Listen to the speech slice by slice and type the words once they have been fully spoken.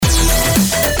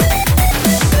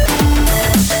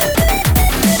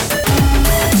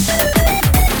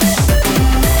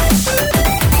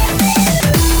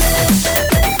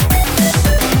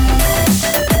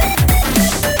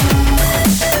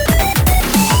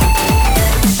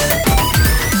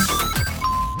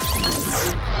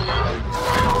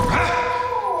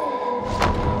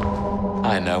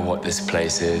this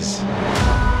place is.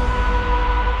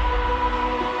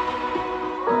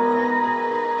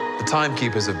 The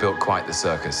Timekeepers have built quite the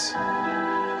circus.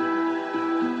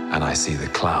 And I see the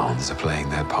clowns are playing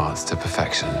their parts to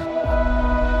perfection.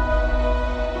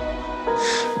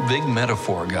 Big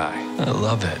metaphor guy. I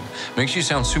love it. Makes you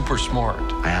sound super smart.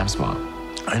 I am smart.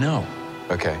 I know.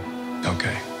 Okay.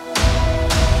 Okay.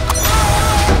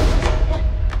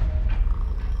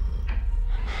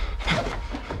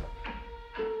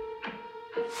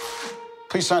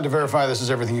 Please sign to verify this is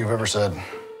everything you've ever said.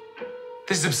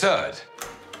 This is absurd.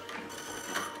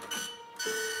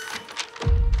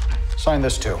 Sign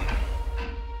this too.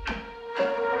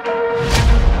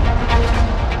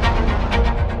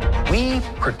 We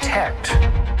protect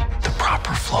the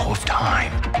proper flow of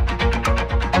time.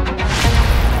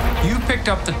 You picked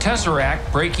up the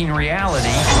Tesseract, breaking reality.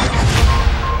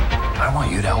 I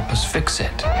want you to help us fix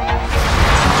it.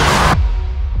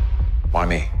 Why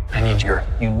me? I need your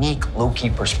unique Loki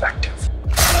perspective.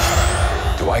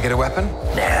 Do I get a weapon?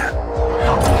 Yeah.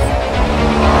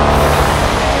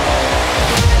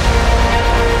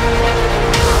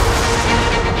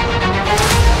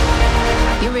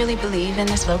 You really believe in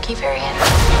this Loki variant?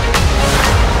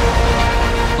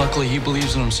 Luckily, he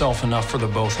believes in himself enough for the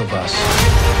both of us.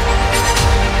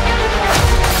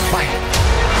 Why?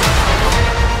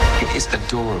 It is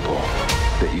adorable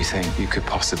that you think you could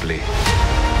possibly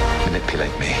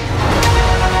manipulate me.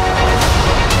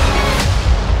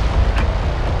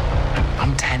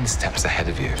 I'm 10 steps ahead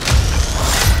of you.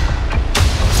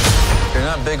 You're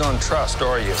not big on trust,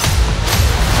 are you?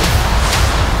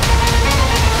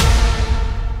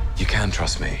 You can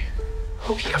trust me.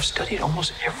 Loki, I've studied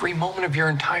almost every moment of your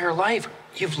entire life.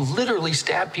 You've literally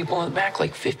stabbed people in the back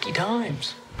like 50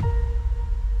 times.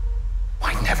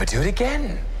 I'd never do it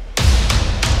again.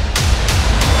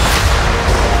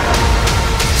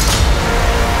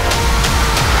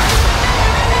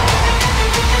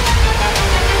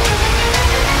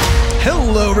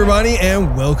 Hello, everybody,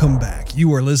 and welcome back.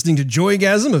 You are listening to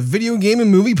Joygasm, a video game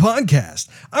and movie podcast.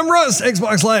 I'm Russ,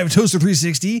 Xbox Live Toaster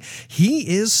 360. He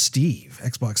is Steve,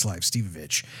 Xbox Live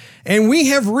Stevevich. And we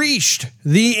have reached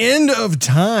the end of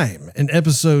time in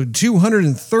episode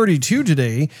 232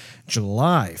 today,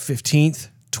 July 15th,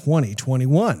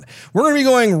 2021. We're going to be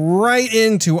going right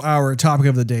into our topic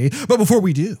of the day, but before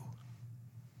we do,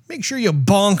 make sure you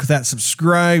bonk that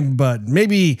subscribe button.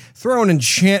 Maybe throw an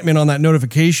enchantment on that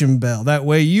notification bell. That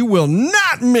way you will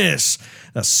not miss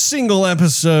a single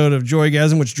episode of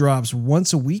Joygasm, which drops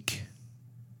once a week,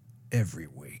 every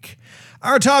week.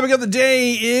 Our topic of the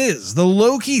day is the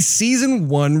Loki Season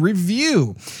 1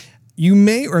 review. You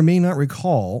may or may not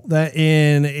recall that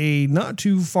in a not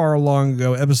too far long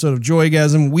ago episode of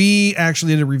Joygasm, we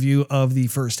actually did a review of the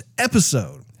first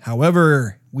episode.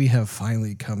 However, we have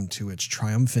finally come to its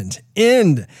triumphant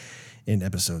end in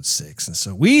episode 6. And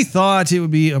so we thought it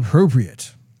would be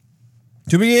appropriate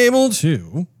to be able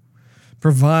to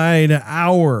provide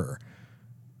our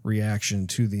reaction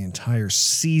to the entire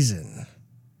season.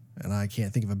 And I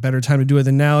can't think of a better time to do it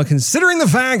than now, considering the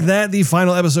fact that the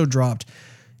final episode dropped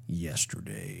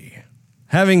yesterday.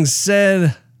 Having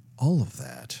said all of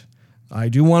that, I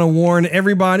do want to warn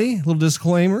everybody, a little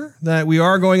disclaimer, that we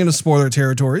are going into spoiler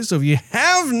territory. So if you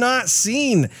have not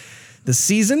seen the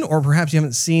season, or perhaps you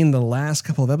haven't seen the last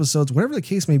couple of episodes, whatever the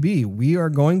case may be, we are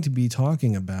going to be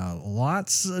talking about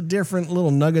lots of different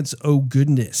little nuggets. Oh,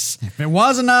 goodness. If it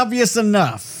wasn't obvious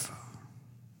enough,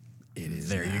 It is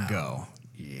there now. you go.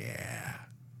 Yeah.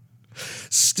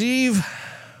 Steve,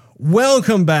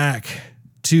 welcome back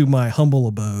to my humble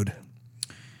abode.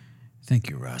 Thank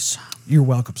you, Russ. You're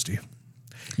welcome, Steve.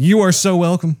 You are so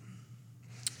welcome.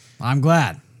 I'm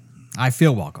glad. I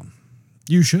feel welcome.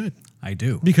 You should, I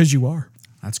do. because you are.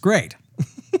 That's great.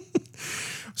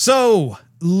 So,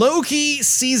 Loki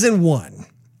Season 1.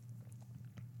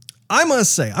 I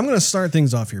must say, I'm going to start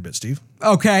things off here a bit, Steve.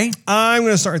 Okay. I'm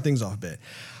going to start things off a bit.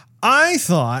 I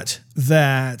thought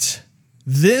that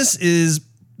this is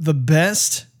the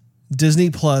best Disney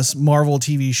Plus Marvel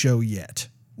TV show yet.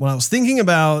 When I was thinking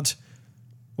about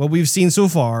what we've seen so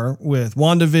far with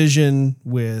WandaVision,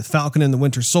 with Falcon and the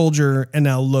Winter Soldier, and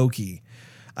now Loki,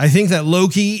 I think that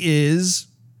Loki is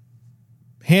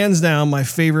hands down my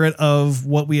favorite of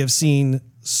what we have seen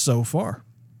so far.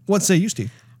 What say you,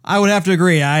 Steve? I would have to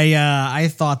agree. I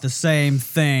thought the same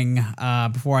thing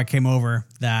before I came over,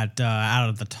 that out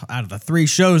of the three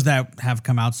shows that have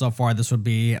come out so far, this would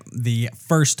be the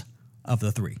first of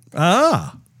the three.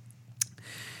 Ah,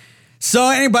 So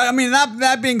anybody, I mean,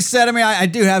 that being said, I mean, I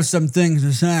do have some things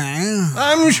to say.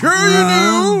 I'm sure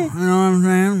you do. You know what I'm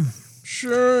saying?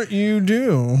 Sure you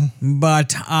do.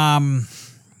 But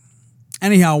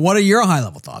Anyhow, what are your high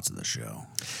level thoughts of the show?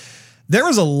 There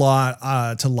was a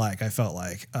lot to like, I felt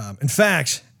like. In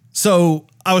fact, so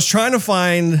I was trying to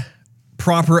find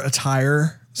proper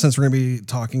attire since we're going to be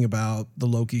talking about the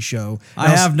Loki show. I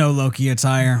have no Loki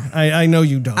attire. I know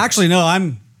you don't. Actually, no,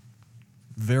 I'm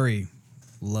very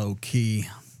low key.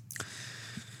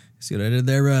 See what I did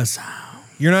there, Russ?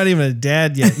 You're not even a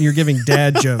dad yet, and you're giving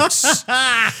dad jokes.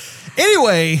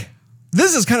 Anyway,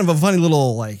 this is kind of a funny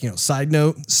little side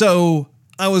note. So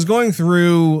I was going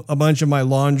through a bunch of my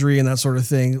laundry and that sort of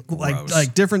thing,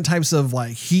 like different types of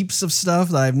heaps of stuff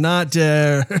that I've not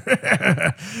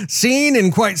seen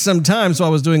in quite some time. So I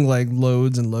was doing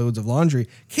loads and loads of laundry.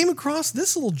 Came across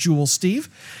this little jewel, Steve,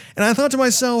 and I thought to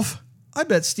myself, I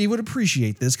bet Steve would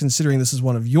appreciate this, considering this is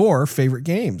one of your favorite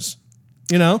games.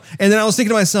 And then I was thinking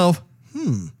to myself,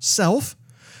 self,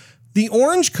 the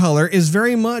orange color is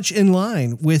very much in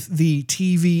line with the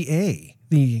TVA,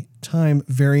 the Time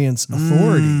Variance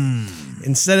Authority.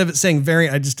 Instead of it saying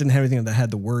variant, I just didn't have anything that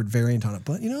had the word variant on it.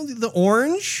 But the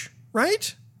orange,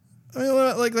 right? I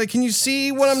mean, can you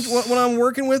see what I'm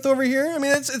working with over here? I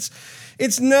mean,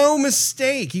 it's no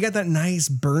mistake. You got that nice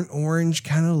burnt orange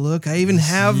kind of look. I even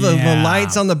have the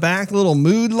lights on the back, little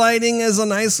mood lighting as a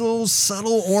nice little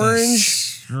subtle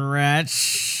orange.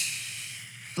 Stretch.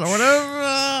 Sort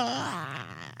of.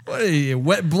 What are you,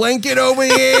 wet blanket over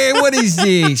here? What is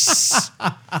this?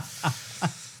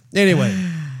 Anyway,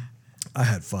 I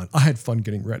had fun. I had fun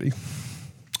getting ready.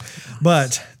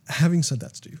 But having said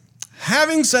that, Steve,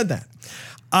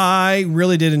 I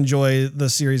really did enjoy the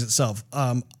series itself.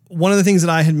 One of the things that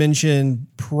I had mentioned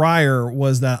prior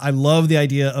was that I love the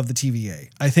idea of the TVA.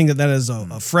 I think that is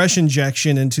a fresh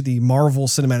injection into the Marvel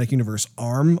Cinematic Universe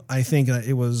arm. I think that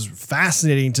it was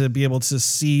fascinating to be able to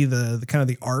see the kind of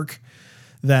the arc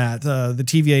that the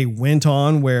TVA went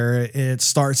on, where it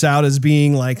starts out as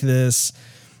being this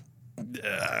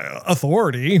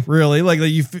authority, really,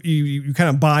 you kind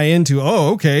of buy into,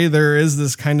 okay, there is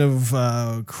this kind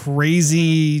of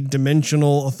crazy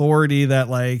dimensional authority that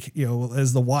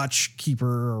as the watch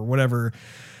keeper or whatever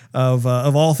of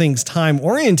all things time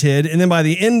oriented. And then by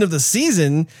the end of the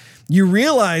season, you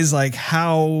realize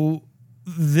how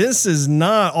this is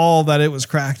not all that it was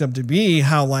cracked up to be,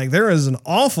 how there is an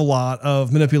awful lot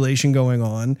of manipulation going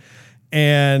on.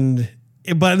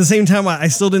 But at the same time, I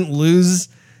still didn't lose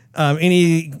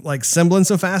any semblance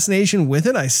of fascination with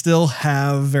it. I still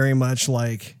have very much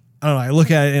I don't know. I look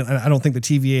at it and I don't think the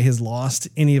TVA has lost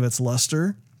any of its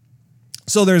luster.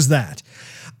 So there's that.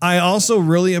 I also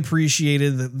really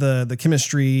appreciated the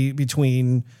chemistry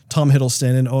between Tom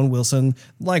Hiddleston and Owen Wilson,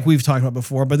 like we've talked about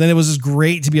before. But then it was just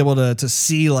great to be able to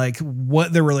see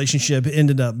what their relationship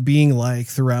ended up being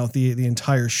throughout the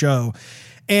entire show.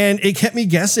 And it kept me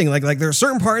guessing. There are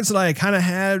certain parts that I kind of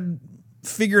had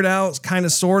figured out, kind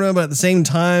of, sort of, but at the same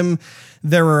time,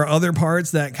 there were other parts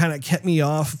that kind of kept me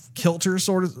off kilter,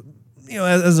 sort of,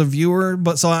 as a viewer.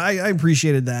 But so I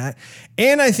appreciated that.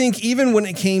 And I think even when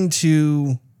it came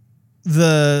to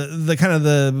the kind of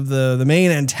the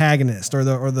main antagonist or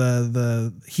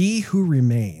the He Who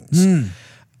Remains,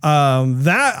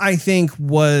 that I think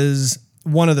was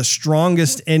one of the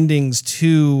strongest endings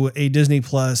to a Disney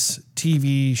Plus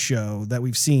TV show that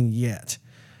we've seen yet.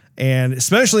 And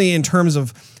especially in terms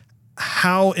of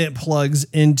how it plugs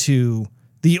into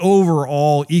the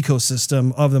overall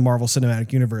ecosystem of the Marvel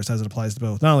Cinematic Universe as it applies to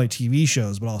both not only TV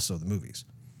shows, but also the movies.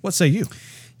 What say you?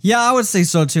 Yeah, I would say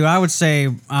so too. I would say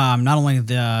not only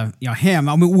him.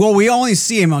 I mean, we only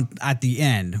see him at the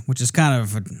end, which is kind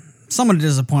of somewhat a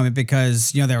disappointment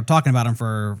because they were talking about him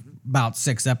for about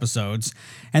 6 episodes,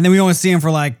 and then we only see him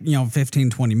for 15,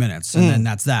 20 minutes, and then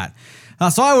that's that.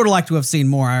 So I would like to have seen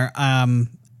more.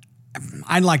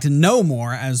 I'd like to know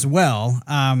more as well.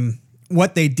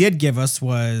 What they did give us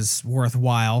was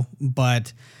worthwhile,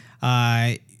 but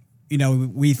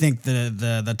we think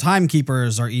the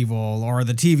timekeepers are evil or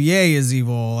the TVA is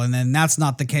evil, and then that's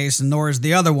not the case, and nor is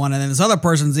the other one, and then this other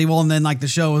person's evil, and then the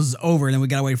show is over, and then we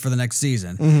gotta wait for the next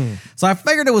season. So I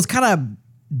figured it was kind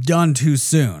of done too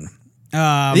soon.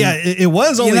 It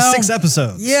was only 6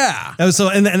 episodes. Yeah. So,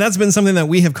 and that's been something that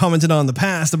we have commented on in the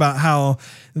past about how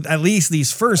at least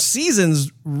these first seasons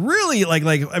really I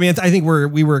think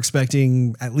we were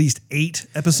expecting at least 8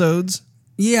 episodes.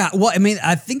 Yeah. Well, I mean,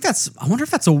 I wonder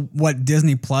if that's what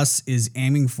Disney Plus is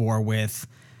aiming for with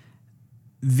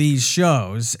these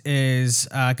shows is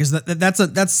because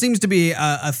that seems to be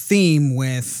a theme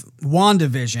with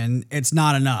WandaVision. It's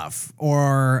not enough,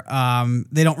 or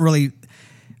they don't really.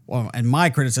 Well, and my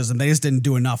criticism, they just didn't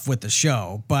do enough with the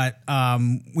show. But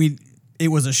it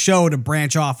was a show to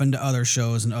branch off into other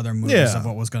shows and other movies of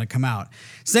what was going to come out.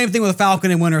 Same thing with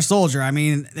Falcon and Winter Soldier. I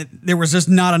mean, there was just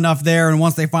not enough there. And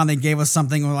once they finally gave us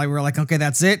something, we were like, okay,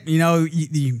 that's it. You know,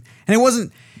 and it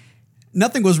wasn't,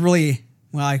 nothing was really,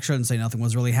 well, I shouldn't say nothing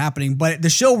was really happening, but the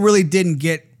show really didn't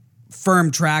get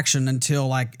firm traction until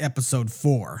like episode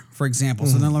 4, for example.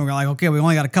 So then we were like, okay, we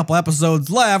only got a couple episodes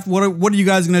left. What are you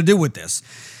guys going to do with this?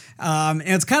 And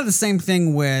it's kind of the same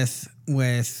thing with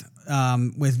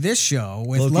this show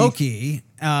with Loki,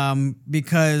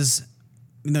 because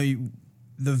the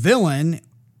villain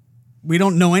we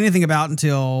don't know anything about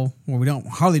until, well, we don't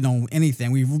hardly know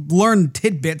anything. We've learned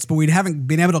tidbits, but we haven't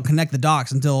been able to connect the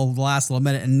dots until the last little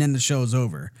minute, and then the show's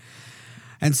over.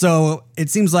 And so it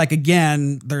seems like,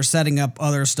 again, they're setting up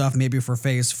other stuff maybe for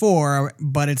phase 4,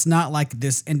 but it's not like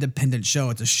this independent show.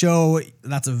 It's a show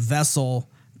that's a vessel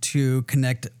to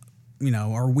connect,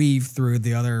 or weave through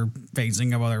the other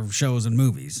phasing of other shows and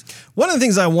movies. One of the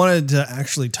things I wanted to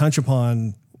actually touch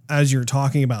upon as you're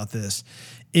talking about this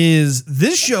is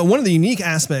this show, one of the unique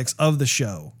aspects of the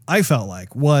show, I felt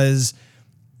like, was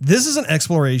this is an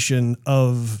exploration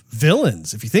of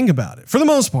villains, if you think about it, for the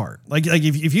most part. Like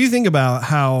if you think about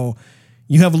how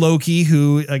you have Loki,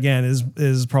 who, again,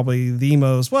 is probably the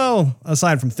most, well,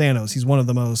 aside from Thanos, he's one of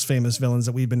the most famous villains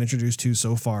that we've been introduced to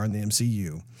so far in the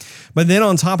MCU. But then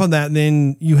on top of that,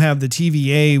 then you have the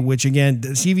TVA, which, again, the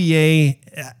TVA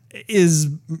is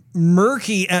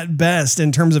murky at best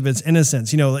in terms of its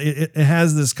innocence. It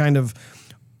has this kind of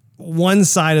one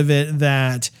side of it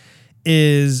that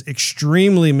is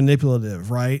extremely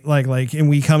manipulative, right? And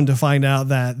we come to find out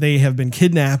that they have been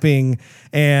kidnapping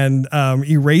and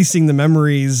erasing the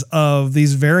memories of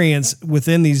these variants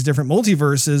within these different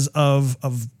multiverses of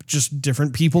just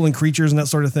different people and creatures and that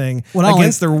sort of thing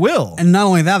against their will. And not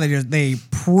only that, they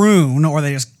prune or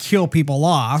they just kill people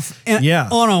off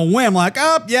on a whim, like,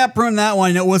 oh, yeah, prune that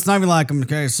one. It's not even like,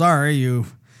 okay, sorry, you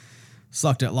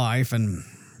sucked at life and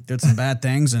did some bad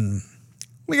things and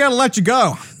we got to let you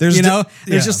go.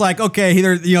 It's just like, okay,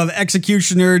 either, the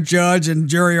executioner, judge, and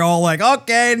jury are all like,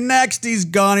 okay, next, he's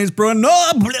gone, he's pruned.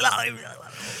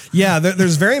 Yeah,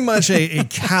 there's very much a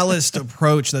calloused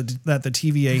approach that the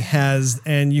TVA has,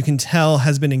 and you can tell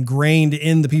has been ingrained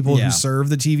in the people who serve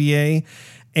the TVA.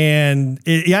 And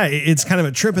it's kind of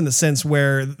a trip in the sense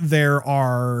where there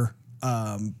are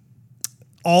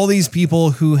all these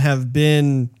people who have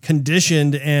been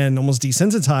conditioned and almost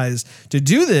desensitized to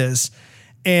do this.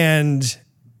 And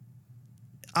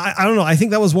I don't know, I think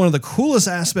that was one of the coolest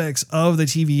aspects of the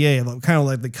TVA, kind of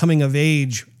like the coming of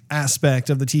age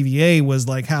aspect of the TVA, was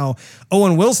like how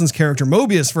Owen Wilson's character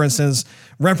Mobius, for instance,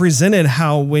 represented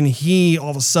how when he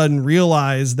all of a sudden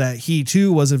realized that he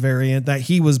too was a variant, that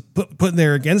he was put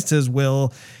there against his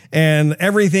will, and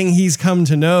everything he's come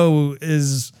to know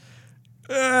is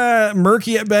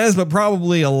murky at best, but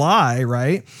probably a lie,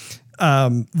 right?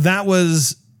 That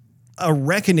was a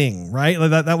reckoning, right?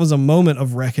 Like that was a moment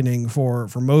of reckoning for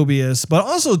Mobius, but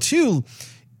also too,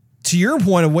 to your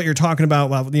point of what you're talking about,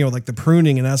 like the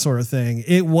pruning and that sort of thing.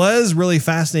 It was really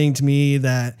fascinating to me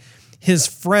that his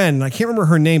friend, I can't remember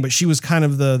her name, but she was kind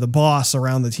of the boss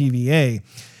around the TVA.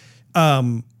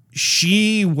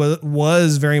 She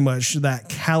was very much that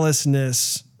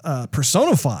callousness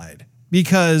personified,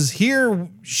 because here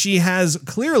she has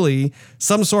clearly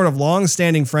some sort of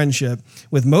long-standing friendship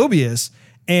with Mobius,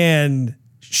 and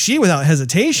she, without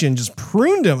hesitation, just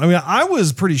pruned him. I mean, I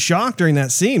was pretty shocked during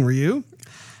that scene. Were you?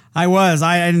 I was.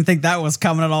 I didn't think that was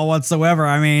coming at all whatsoever.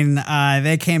 I mean,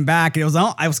 they came back. I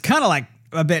was kind of like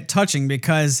a bit touching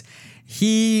because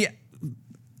he,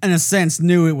 in a sense,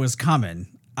 knew it was coming.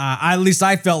 At least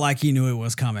I felt like he knew it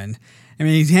was coming. I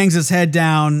mean, he hangs his head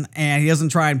down and he doesn't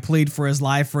try and plead for his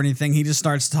life or anything. He just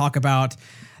starts to talk about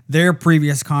their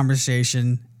previous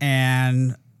conversation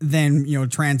and then,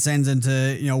 transcends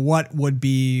into, what would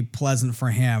be pleasant for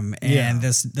him. And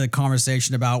the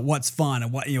conversation about what's fun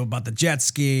and what, about the jet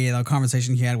ski, the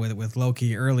conversation he had with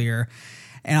Loki earlier.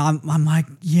 And I'm like,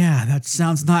 yeah, that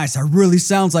sounds nice. It really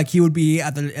sounds like he would be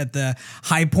at the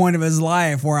high point of his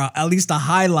life, or at least a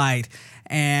highlight.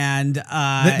 And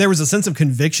there was a sense of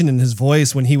conviction in his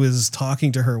voice when he was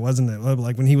talking to her, wasn't it?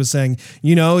 Like when he was saying,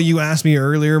 you asked me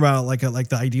earlier about like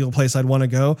the ideal place I'd want to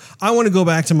go. I want to go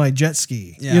back to my jet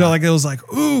ski. Yeah. It was like,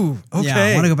 ooh, okay. Yeah,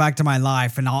 I want to go back to my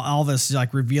life, and all this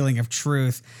like revealing of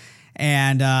truth.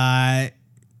 And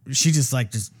she just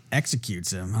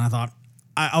executes him. And I thought,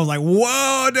 I was like, whoa,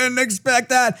 I didn't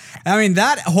expect that. I mean,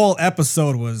 that whole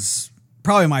episode was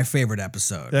probably my favorite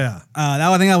episode. Yeah.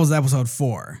 I think that was episode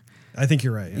 4. I think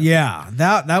you're right. Yeah,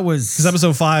 that was... Because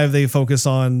episode 5, they focus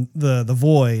on the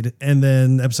void, and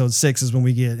then episode 6 is when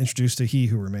we get introduced to He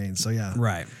Who Remains. So, yeah.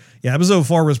 Right. Yeah, episode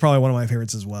 4 was probably one of my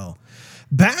favorites as well.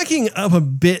 Backing up a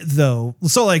bit though,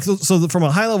 so from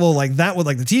a high level, like that with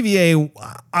like the TVA,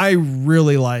 I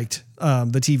really liked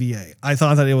the TVA. I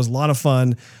thought that it was a lot of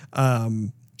fun.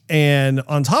 And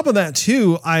on top of that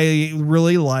too, I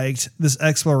really liked this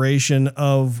exploration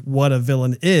of what a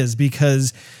villain is,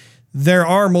 because there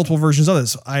are multiple versions of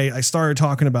this. I started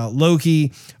talking about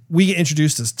Loki. We get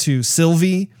introduced to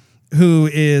Sylvie, who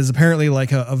is apparently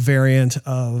like a variant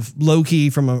of Loki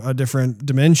from a different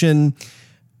dimension.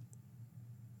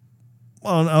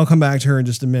 I'll come back to her in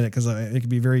just a minute, because it could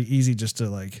be very easy just to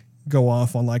like go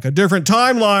off on like a different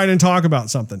timeline and talk about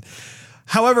something.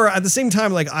 However, at the same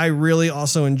time, like I really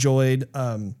also enjoyed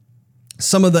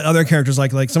some of the other characters,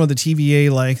 like some of the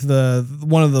TVA, like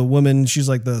one of the women, she's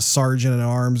like the sergeant at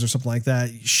arms or something like that.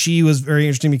 She was very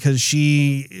interesting because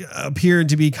she appeared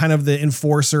to be kind of the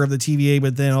enforcer of the TVA,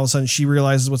 but then all of a sudden she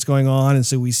realizes what's going on, and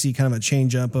so we see kind of a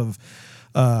change up of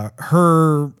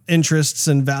her interests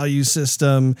and value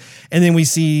system. And then we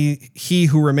see He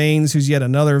Who Remains, who's yet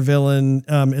another villain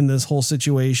in this whole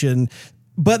situation.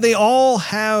 But they all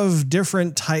have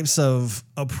different types of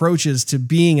approaches to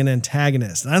being an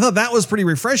antagonist. And I thought that was pretty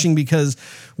refreshing, because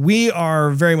we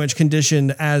are very much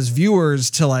conditioned as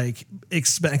viewers to like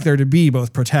expect there to be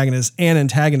both protagonists and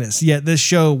antagonists. Yet this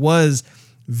show was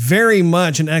very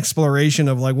much an exploration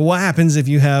of like, well, what happens if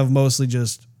you have mostly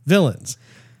just villains?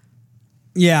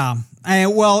 Yeah.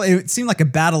 Well, it seemed like a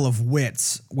battle of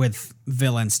wits with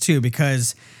villains too,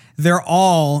 because they're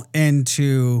all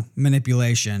into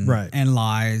manipulation, right, and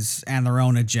lies and their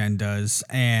own agendas,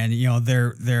 and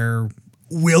their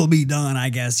will be done, I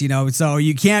guess, so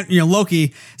you can't,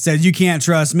 Loki says you can't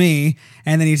trust me,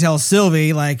 and then he tells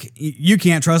Sylvie like you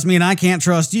can't trust me and I can't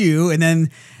trust you, and then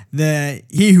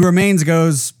He Who Remains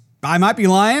goes, I might be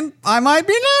lying, I might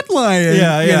be not lying,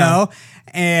 you know.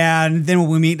 And then when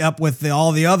we meet up with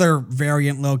all the other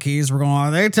variant Lokis, we're going,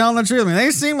 are they telling the truth? I mean, they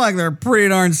seem like they're pretty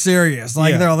darn serious.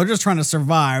 Like they're just trying to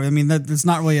survive. I mean, it's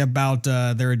not really about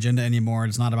their agenda anymore.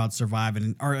 It's not about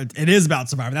surviving, or it is about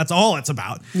surviving. That's all it's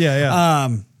about.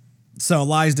 So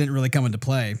lies didn't really come into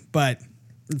play, but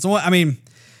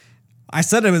I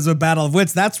said it was a battle of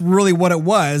wits. That's really what it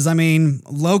was. I mean,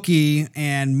 Loki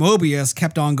and Mobius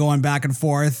kept on going back and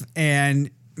forth, and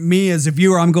me as a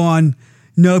viewer, I'm going,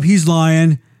 nope, he's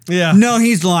lying. Yeah. No,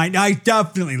 he's lying. He's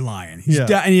definitely lying.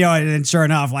 And sure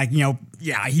enough,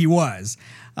 he was.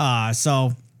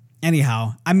 So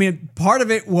anyhow, I mean, part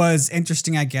of it was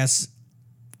interesting, I guess,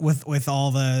 with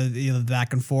all the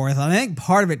back and forth. I think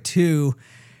part of it too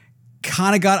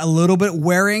kind of got a little bit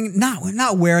wearing.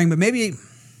 Not wearing, but maybe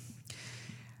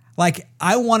like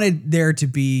I wanted there to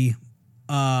be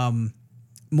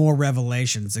more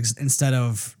revelations instead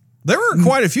of. There were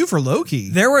quite a few for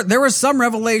Loki. There were some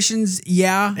revelations,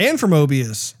 yeah, and for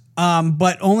Mobius,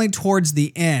 but only towards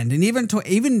the end, and even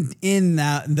in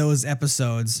those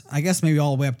episodes, I guess maybe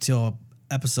all the way up till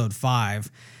episode 5,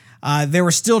 they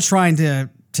were still trying to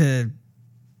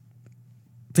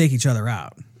fake each other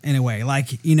out in a way,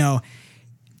 Well,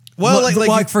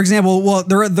 like for example,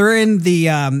 they're in the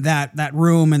that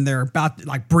room, and they're about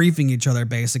like briefing each other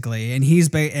basically, and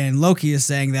and Loki is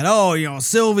saying that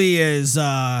Sylvie is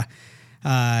my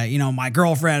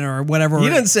girlfriend or whatever. He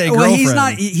didn't say girlfriend. Well, he's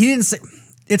not. He didn't say.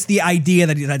 It's the idea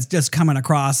that's just coming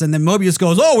across, and then Mobius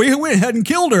goes, "Oh, we went ahead and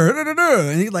killed her,"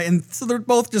 and so they're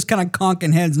both just kind of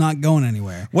conking heads, not going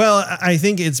anywhere. Well, I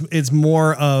think it's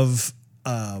more of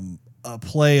a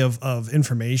play of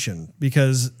information,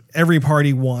 because every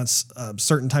party wants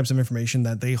certain types of information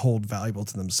that they hold valuable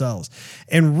to themselves.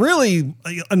 And really,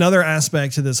 another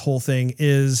aspect to this whole thing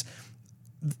is,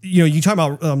 you talk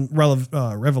about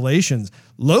revelations.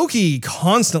 Loki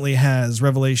constantly has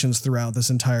revelations throughout this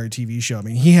entire TV show. I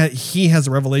mean, he has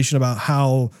a revelation about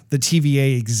how the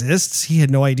TVA exists. He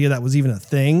had no idea that was even a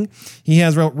thing. He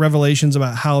has revelations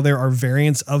about how there are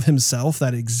variants of himself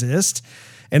that exist.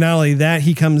 And not only that,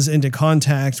 he comes into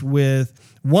contact with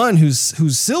one who's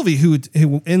Sylvie, who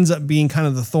ends up being kind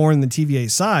of the thorn in the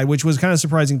TVA side, which was kind of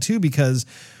surprising too, because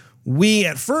we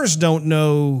at first don't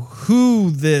know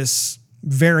who this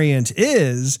variant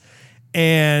is.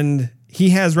 And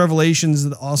he has revelations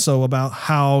also about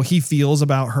how he feels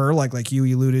about her, like you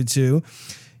alluded to.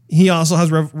 He also has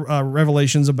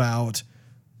revelations about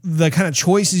the kind of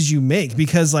choices you make,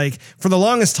 because for the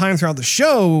longest time throughout the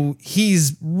show,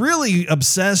 he's really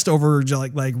obsessed over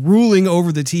like ruling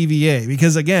over the TVA,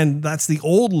 because again, that's the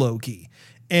old Loki.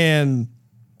 And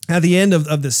at the end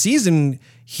of the season,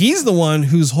 he's the one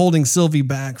who's holding Sylvie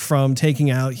back from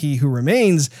taking out He Who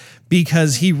Remains,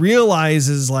 because he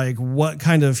realizes what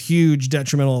kind of huge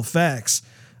detrimental effects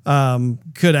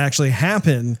could actually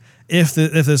happen if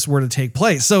this were to take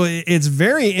place. So it's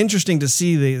very interesting to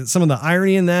see some of the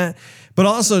irony in that, but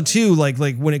also too, like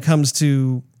when it comes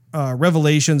to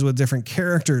revelations with different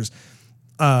characters.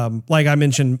 Like I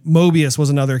mentioned, Mobius was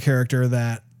another character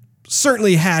that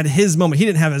certainly had his moment. He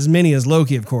didn't have as many as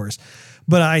Loki, of course,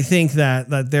 but I think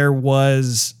that there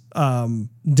was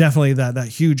definitely that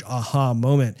huge aha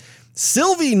moment.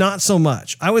 Sylvie, not so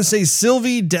much. I would say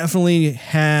Sylvie definitely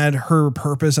had her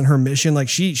purpose and her mission. Like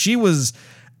she was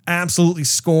absolutely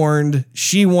scorned.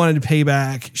 She wanted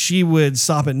payback. She would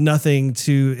stop at nothing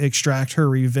to extract her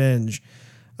revenge.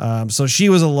 So she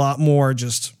was a lot more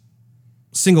just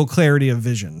single clarity of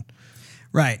vision.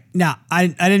 Right. Now, I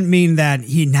didn't mean that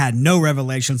he had no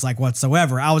revelations like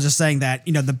whatsoever. I was just saying that,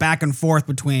 the back and forth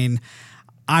between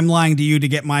I'm lying to you to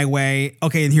get my way.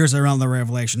 Okay, and here's another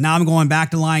revelation. Now I'm going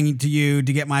back to lying to you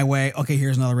to get my way. Okay,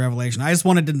 here's another revelation. I just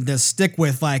wanted to stick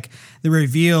with like the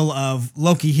reveal of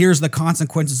Loki. Here's the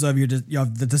consequences of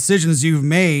the decisions you've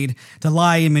made to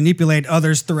lie and manipulate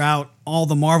others throughout all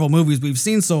the Marvel movies we've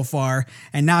seen so far.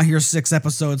 And now here's 6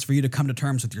 episodes for you to come to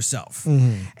terms with yourself.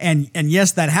 Mm-hmm. And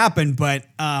yes, that happened, but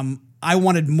I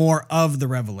wanted more of the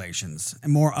revelations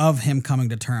and more of him coming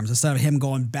to terms instead of him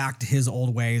going back to his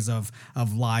old ways of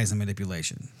lies and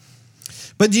manipulation.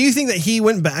 But do you think that he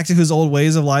went back to his old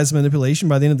ways of lies and manipulation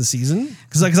by the end of the season?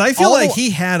 Because I feel like he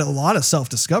had a lot of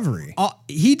self-discovery.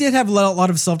 He did have a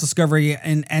lot of self-discovery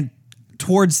and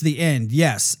towards the end,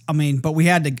 yes. I mean, but we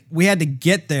had to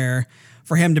get there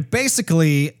for him to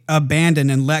basically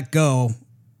abandon and let go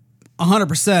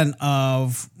 100%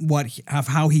 of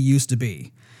how he used to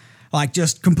be. Like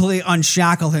just completely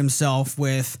unshackle himself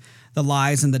with the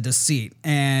lies and the deceit.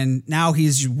 And now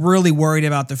he's really worried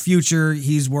about the future.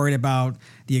 He's worried about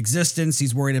the existence.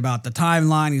 He's worried about the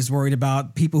timeline. He's worried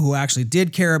about people who actually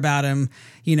did care about him,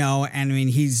 and I mean,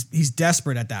 he's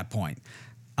desperate at that point.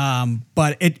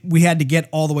 But we had to get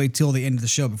all the way till the end of the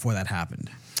show before that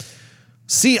happened.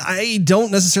 See, I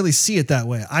don't necessarily see it that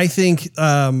way. I think,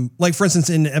 like for instance,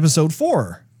 in episode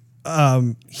 4,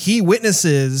 he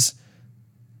witnesses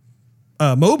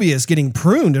Mobius getting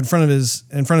pruned in front of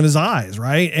his eyes,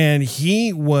 right? And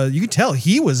you could tell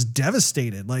he was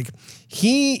devastated. Like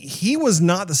he was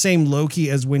not the same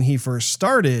Loki as when he first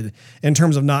started in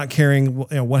terms of not caring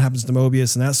what happens to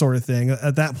Mobius and that sort of thing.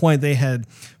 At that point, they had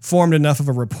formed enough of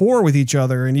a rapport with each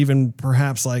other, and even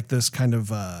perhaps like this kind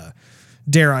of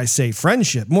dare I say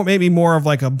friendship, maybe more of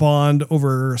like a bond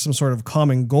over some sort of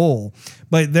common goal.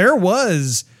 But there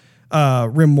was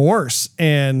remorse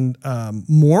and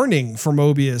mourning for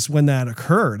Mobius when that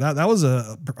occurred. That was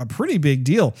a pretty big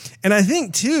deal. And I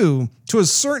think too, to a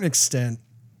certain extent,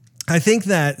 I think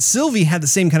that Sylvie had the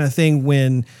same kind of thing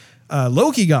when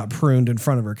Loki got pruned in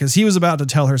front of her, because he was about to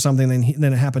tell her something,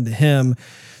 then it happened to him.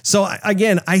 So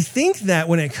again, I think that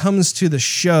when it comes to the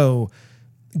show,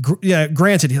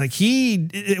 granted,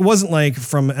 it wasn't like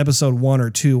from episode 1 or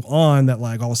 2 on that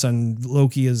like all of a sudden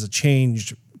Loki is a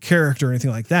changed character or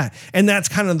anything like that. And that's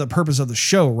kind of the purpose of the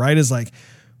show, right? Is like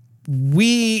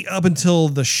we, up until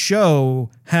the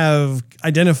show, have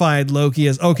identified Loki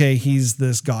as, okay, he's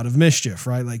this god of mischief,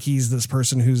 right? Like he's this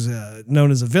person who's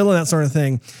known as a villain, that sort of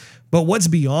thing. But what's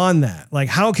beyond that? Like,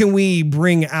 how can we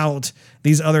bring out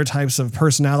these other types of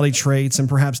personality traits and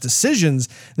perhaps decisions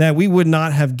that we would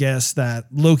not have guessed that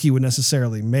Loki would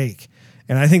necessarily make?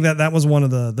 And I think that was one of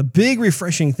the big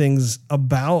refreshing things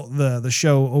about the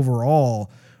show overall,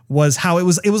 was how it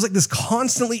was like this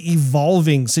constantly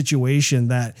evolving situation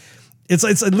that it's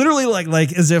literally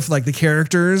like as if like the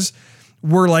characters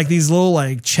were like these little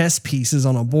like chess pieces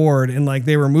on a board, and like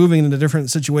they were moving into different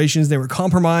situations. They were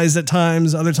compromised at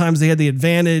times. Other times they had the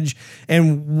advantage.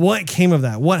 And what came of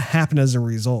that? What happened as a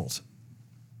result?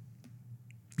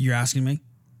 You're asking me?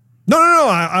 No.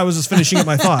 I was just finishing up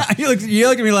my thought. You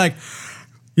look at me like,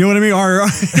 you know what I mean? Or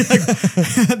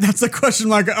that's a question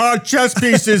like, chess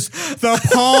pieces, the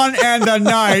pawn and the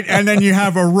knight, and then you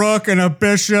have a rook and a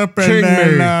bishop, and King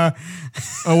then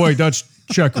oh wait, that's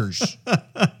checkers.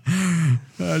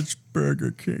 That's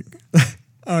Burger King.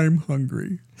 I'm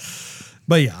hungry.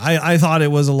 But yeah, I thought it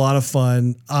was a lot of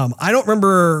fun. I don't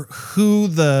remember who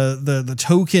the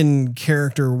token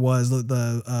character was,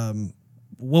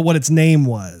 what its name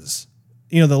was.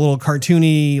 The little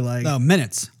cartoony like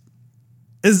Minutes.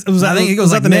 Was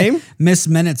that the name? Miss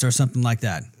Minutes or something like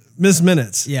that. Miss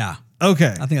Minutes. Yeah.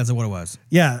 Okay. I think that's what it was.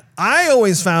 Yeah. I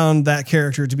always found that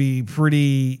character to be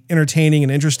pretty entertaining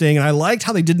and interesting, and I liked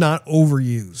how they did not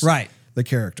overuse the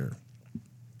character.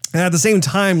 And at the same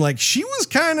time, like she was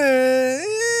kind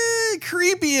of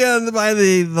creepy by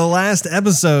the last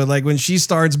episode, like when she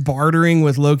starts bartering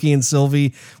with Loki and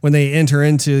Sylvie when they enter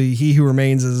into He Who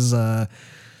Remains as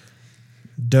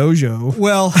dojo.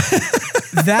 Well,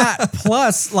 that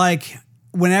plus, like,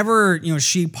 whenever,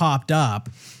 she popped up,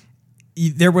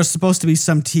 there was supposed to be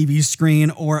some TV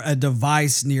screen or a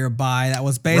device nearby that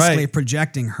was basically Right.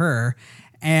 projecting her.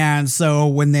 And so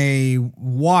when they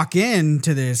walk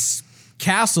into this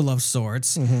castle of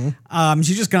sorts,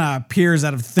 she just kind of appears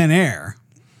out of thin air.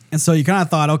 And so you kind of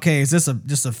thought, okay, is this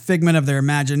just a figment of their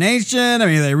imagination? I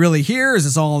mean, are they really here? Is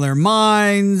this all in their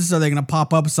minds? Are they going to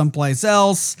pop up someplace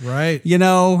else? Right.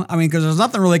 I mean, because there's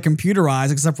nothing really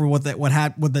computerized except for what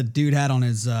the dude had on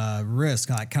his wrist,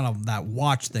 kind of that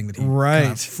watch thing that he kind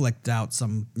Right. of flicked out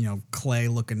some, clay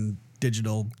looking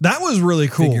digital That was really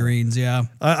cool. figurines. Yeah.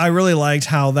 I really liked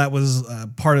how that was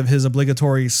part of his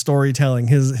obligatory storytelling,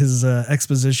 his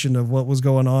exposition of what was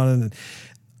going on. And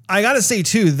I got to say,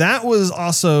 too, that was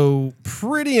also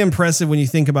pretty impressive when you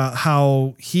think about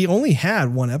how he only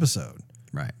had one episode.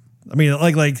 Right. I mean,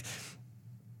 like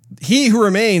He Who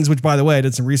Remains, which, by the way, I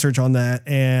did some research on that,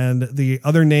 and the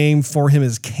other name for him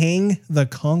is Kang the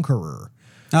Conqueror,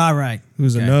 All right.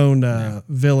 who's a known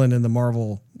villain in the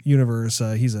Marvel universe.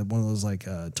 He's one of those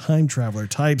time traveler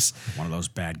types. One of those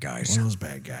bad guys. One of those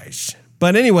bad guys.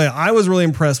 But anyway, I was really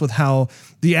impressed with how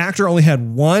the actor only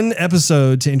had one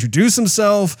episode to introduce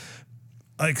himself,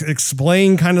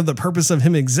 explain kind of the purpose of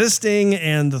him existing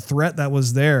and the threat that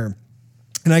was there.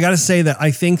 And I got to say that I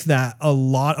think that a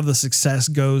lot of the success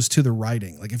goes to the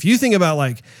writing. Like if you think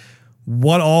about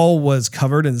what all was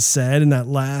covered and said in that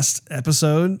last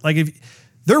episode,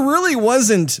 there really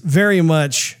wasn't very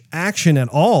much action at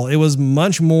all. It was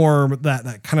much more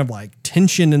that kind of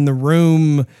tension in the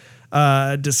room,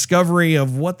 discovery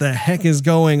of what the heck is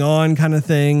going on kind of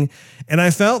thing. And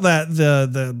I felt that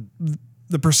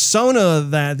the persona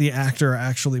that the actor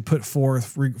actually put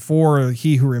forth for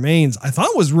He Who Remains, I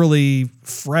thought was really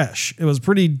fresh. It was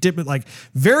pretty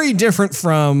very different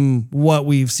from what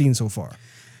we've seen so far.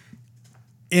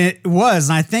 It was,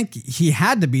 and I think he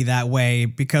had to be that way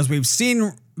because we've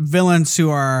seen villains who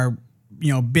are,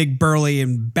 big, burly,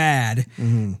 and bad,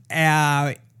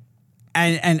 and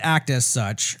act as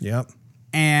such. Yep.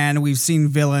 And we've seen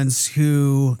villains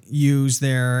who use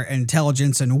their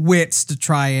intelligence and wits to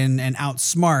try and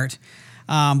outsmart.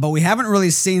 But we haven't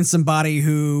really seen somebody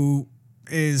who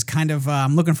is kind of,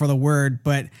 I'm looking for the word,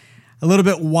 but a little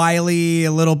bit wily,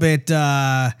 a little bit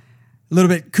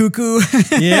cuckoo.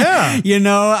 Yeah.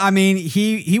 I mean,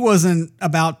 he wasn't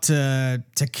about to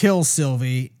kill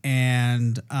Sylvie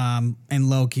and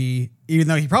Loki, even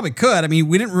though he probably could. I mean,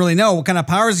 we didn't really know what kind of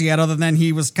powers he had other than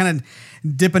he was kind of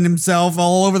dipping himself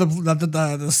all over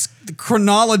the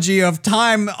chronology of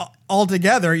time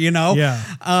altogether, Yeah.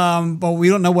 But we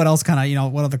don't know what else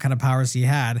what other kind of powers he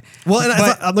had. Well,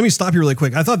 and let me stop you really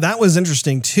quick. I thought that was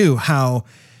interesting too, how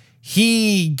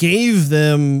he gave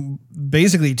them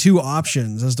basically two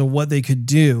options as to what they could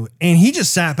do. And he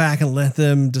just sat back and let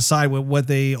them decide what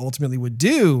they ultimately would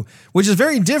do, which is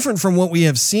very different from what we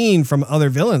have seen from other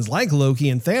villains like Loki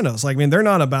and Thanos. They're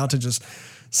not about to just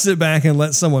sit back and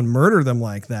let someone murder them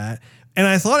like that. And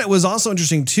I thought it was also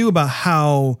interesting too about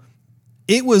how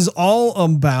it was all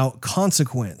about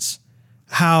consequence,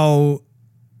 how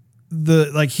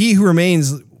He Who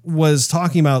Remains was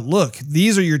talking about, look,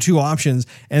 these are your two options.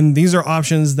 And these are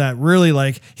options that really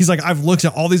he's I've looked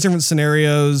at all these different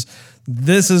scenarios.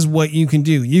 This is what you can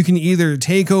do. You can either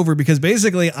take over because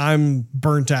basically I'm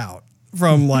burnt out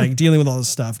from dealing with all this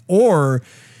stuff, or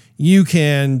you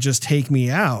can just take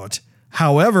me out.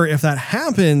 However, if that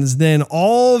happens, then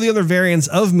all the other variants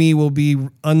of me will be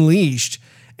unleashed.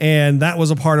 And that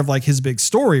was a part of his big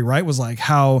story, right? Was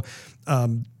how,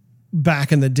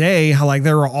 back in the day, how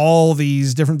there were all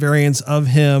these different variants of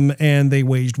him and they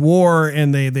waged war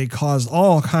and they caused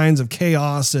all kinds of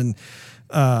chaos and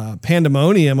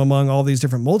pandemonium among all these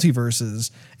different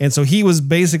multiverses. And so he was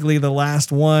basically the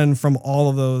last one from all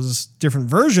of those different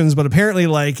versions. But apparently,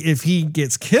 if he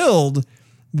gets killed,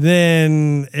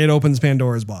 then it opens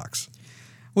Pandora's box.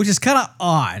 Which is kind of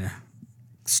odd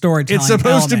storytelling. It's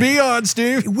supposed to be odd,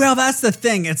 Steve. Well, that's the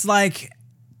thing. It's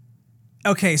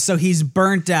okay, so he's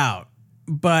burnt out,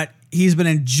 but he's been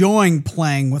enjoying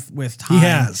playing with time. He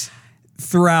has.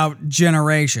 Throughout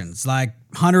generations,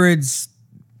 hundreds,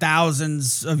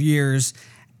 thousands of years,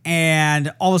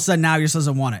 and all of a sudden now he just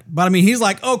doesn't want it. But I mean, he's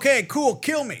okay, cool,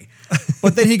 kill me.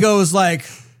 But then he goes but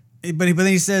then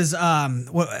he says,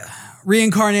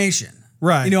 reincarnation.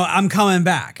 Right. I'm coming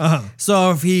back. Uh-huh.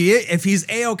 So if he's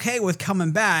A-okay with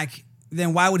coming back,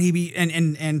 then why would he be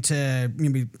and to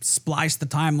splice the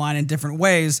timeline in different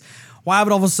ways? Why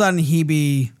would all of a sudden he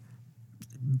be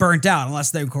burnt out?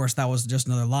 Unless of course that was just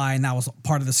another lie, and that was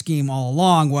part of the scheme all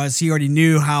along. Was he already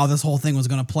knew how this whole thing was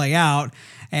going to play out?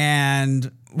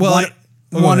 And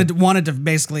wanted to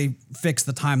basically fix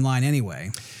the timeline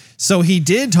anyway. So he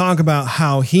did talk about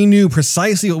how he knew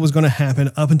precisely what was going to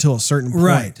happen up until a certain point,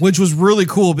 Right. which was really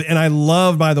cool. And I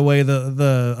love, by the way,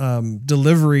 the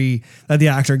delivery that the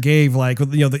actor gave. Like,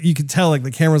 you know, you could tell like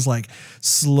the camera's like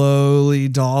slowly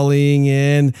dollying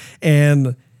in,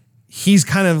 and he's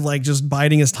kind of like just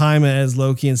biding his time as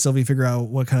Loki and Sylvie figure out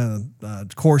what kind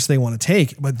of course they want to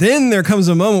take. But then there comes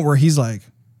a moment where he's like,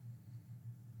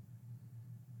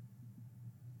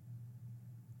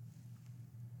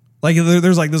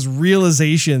 there's like this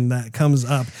realization that comes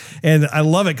up, and I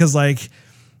love it because like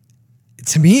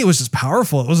to me it was just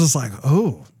powerful. It was just like,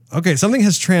 oh, okay, something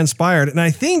has transpired. And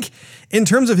I think in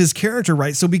terms of his character,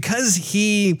 right? So because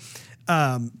he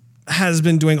has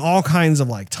been doing all kinds of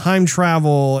like time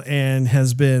travel and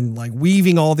has been like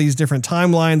weaving all these different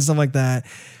timelines, stuff like that.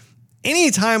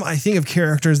 Anytime I think of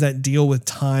characters that deal with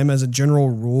time as a general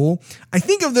rule, I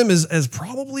think of them as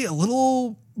probably a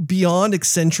little beyond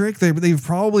eccentric. They've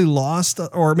probably lost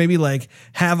or maybe like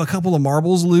have a couple of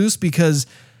marbles loose, because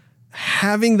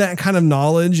having that kind of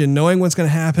knowledge and knowing what's going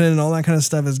to happen and all that kind of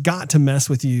stuff has got to mess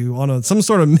with you on some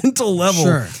sort of mental level.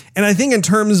 Sure. And I think in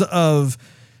terms of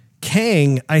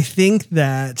Kang, I think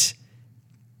that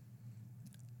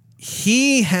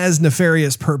he has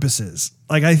nefarious purposes.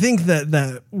 Like, I think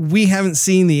that we haven't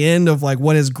seen the end of like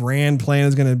what his grand plan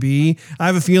is going to be. I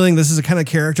have a feeling this is a kind of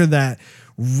character that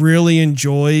really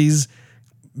enjoys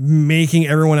making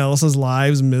everyone else's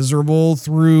lives miserable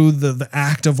through the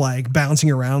act of like bouncing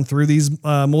around through these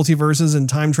multiverses and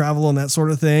time travel and that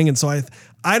sort of thing. And so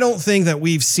I don't think that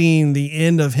we've seen the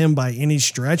end of him by any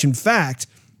stretch. In fact,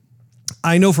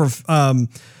 I know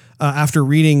after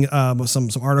reading some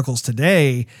articles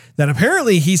today that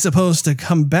apparently he's supposed to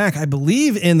come back, I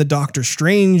believe, in the Doctor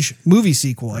Strange movie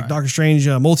sequel, like Doctor Strange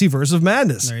Multiverse of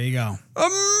Madness. There you go.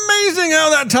 Amazing how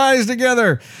that ties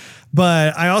together.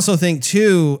 But I also think,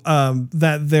 too,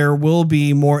 that there will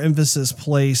be more emphasis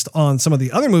placed on some of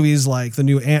the other movies, like the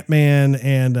new Ant-Man,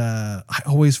 and I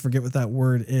always forget what that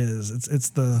word is. It's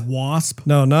the Wasp.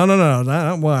 No,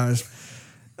 not Wasp.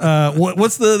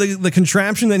 What's the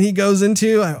contraption that he goes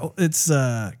into? It's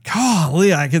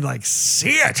golly, I could like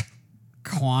see it.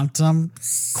 Quantumania.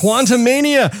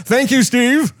 Thank you,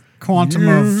 Steve. Quantum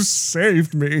You've of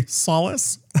saved me.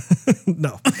 Solace.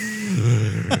 No.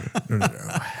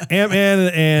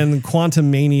 Ant-Man and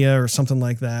Quantumania or something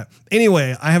like that.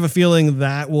 Anyway, I have a feeling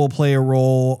that will play a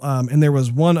role. And there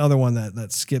was one other one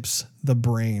that skips the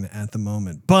brain at the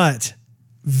moment, but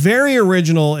very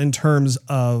original in terms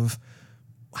of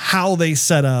how they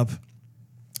set up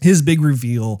his big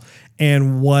reveal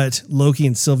and what Loki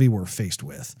and Sylvie were faced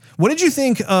with. What did you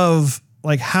think of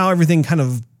like how everything kind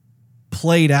of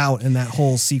played out in that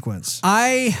whole sequence?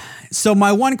 So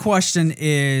my one question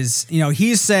is,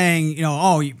 he's saying,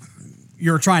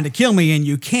 you're trying to kill me and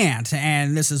you can't.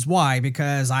 And this is why,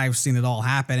 because I've seen it all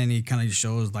happen. And he kind of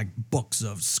shows like books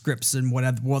of scripts and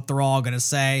what they're all going to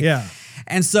say. Yeah.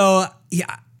 And so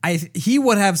he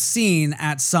would have seen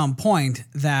at some point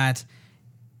that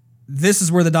this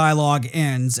is where the dialogue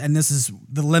ends and this is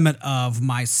the limit of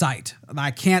my sight.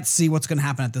 I can't see what's going to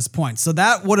happen at this point. So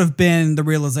that would have been the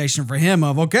realization for him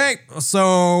of, okay,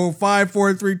 so 5,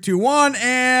 4, 3, 2, 1,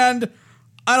 and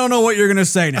I don't know what you're going to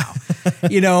say now.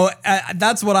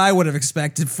 That's what I would have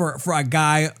expected for a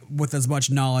guy with as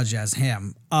much knowledge as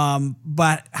him.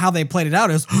 But how they played it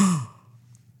out is,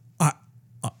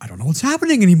 I don't know what's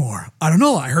happening anymore. I don't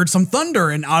know. I heard some thunder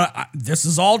and this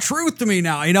is all truth to me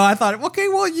now. I thought, okay,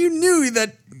 well, you knew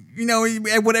that,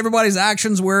 what everybody's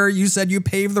actions were. You said you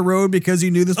paved the road because you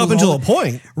knew this was up until a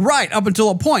point. Right, up until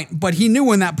a point. But he knew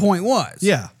when that point was.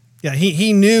 Yeah. Yeah,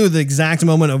 he knew the exact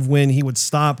moment of when he would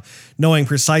stop, knowing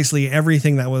precisely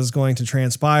everything that was going to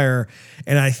transpire.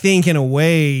 And I think in a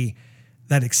way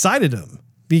that excited him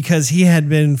because he had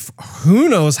been, who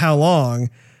knows how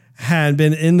long, had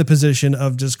been in the position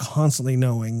of just constantly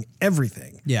knowing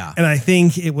everything. Yeah. And I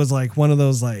think it was like one of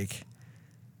those like,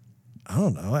 I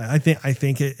don't know. I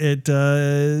think it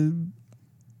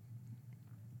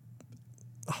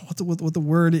what the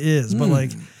word is, but like,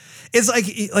 it's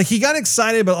like he got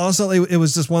excited, but also it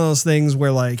was just one of those things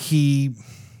where like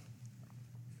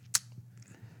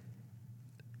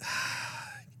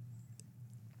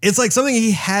it's like something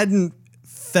he hadn't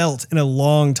felt in a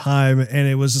long time, and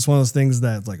it was just one of those things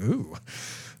that's like, ooh,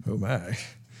 oh my,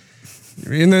 you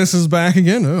mean this is back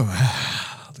again?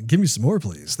 Oh, give me some more,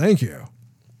 please. Thank you.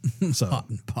 So hot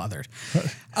and bothered.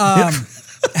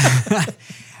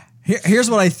 Here's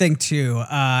what I think too,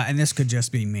 and this could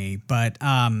just be me, but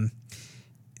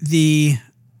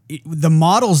the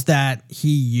models that he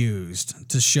used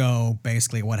to show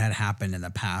basically what had happened in the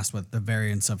past with the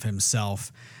variants of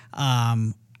himself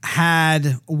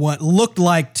had what looked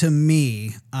like to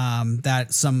me that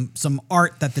some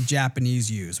art that the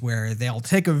Japanese use, where they'll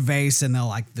take a vase and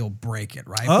they'll break it,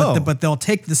 right? Oh. But they'll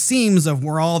take the seams of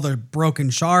where all the broken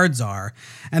shards are,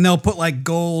 and they'll put like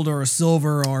gold or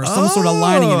silver or some sort of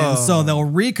lining in it. And so they'll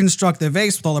reconstruct the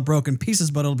vase with all the broken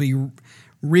pieces, but it'll be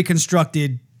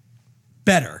reconstructed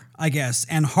better, I guess,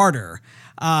 and harder,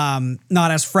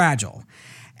 not as fragile.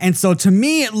 And so to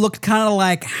me, it looked kind of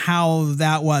like how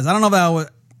that was. I don't know if that was,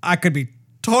 I could be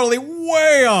totally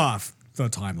way off the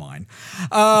timeline.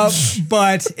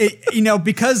 But it,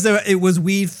 because it was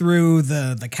weaved through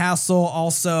the castle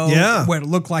also, where it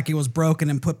looked like it was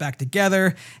broken and put back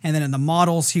together. And then in the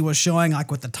models he was showing, like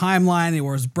with the timeline, it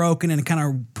was broken and kind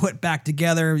of put back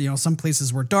together. Some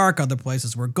places were dark, other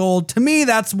places were gold. To me,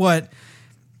 that's what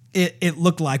it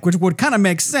looked like, which would kind of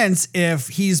make sense if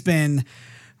he's been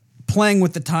playing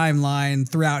with the timeline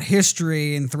throughout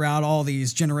history and throughout all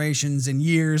these generations and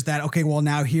years that, okay, well,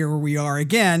 now here we are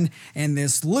again in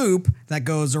this loop that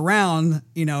goes around,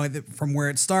 from where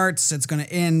it starts, it's going to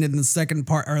end in the second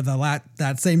part or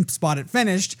that same spot it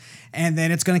finished. And then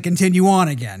it's going to continue on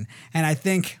again. And I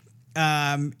think,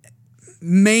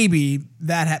 maybe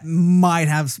that might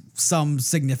have some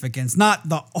significance, not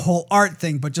the whole art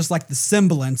thing, but just like the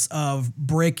semblance of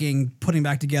breaking, putting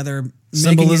back together,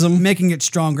 symbolism, making it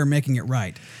stronger, making it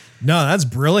right. No, that's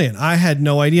brilliant. I had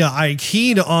no idea. I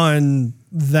keyed on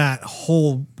that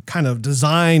whole kind of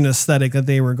design aesthetic that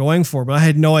they were going for, but I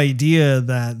had no idea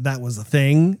that was a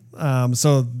thing.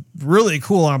 So really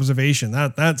cool observation.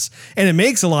 And it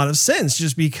makes a lot of sense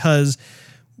just because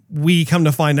we come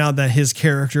to find out that his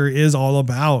character is all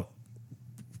about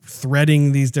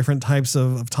threading these different types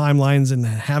of timelines and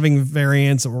having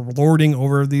variants or lording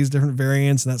over these different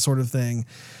variants and that sort of thing.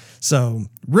 So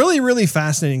really, really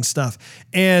fascinating stuff.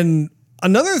 And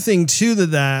another thing too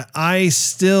that I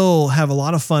still have a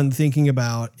lot of fun thinking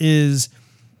about is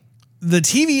the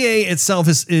TVA itself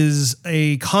is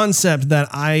a concept that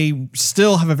I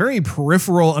still have a very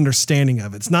peripheral understanding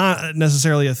of. It's not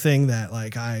necessarily a thing that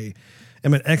like I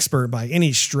am an expert by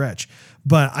any stretch,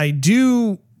 but I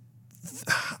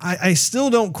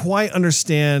still don't quite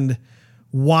understand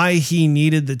why he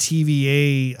needed the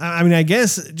TVA. I mean, I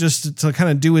guess just to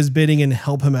kind of do his bidding and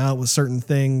help him out with certain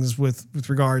things with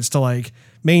regards to like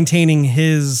maintaining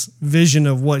his vision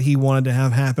of what he wanted to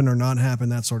have happen or not happen,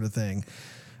 that sort of thing.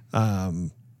 I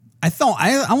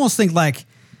almost think like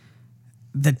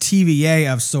the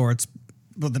TVA of sorts,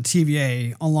 but the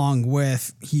TVA along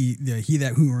with he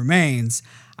that who remains,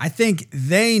 I think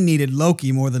they needed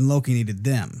Loki more than Loki needed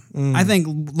them. I think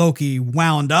Loki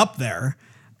wound up there,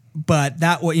 but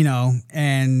that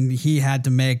and he had to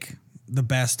make the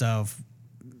best of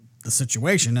the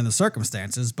situation and the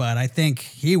circumstances. But I think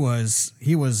he was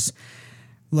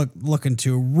looking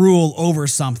to rule over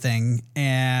something,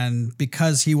 and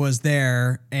because he was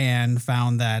there and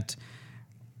found that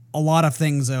a lot of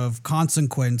things of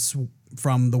consequence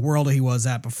from the world he was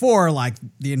at before, like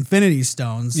the Infinity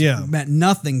Stones, meant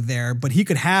nothing there, but he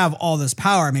could have all this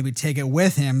power, maybe take it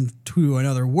with him to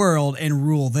another world and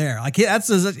rule there. Like that's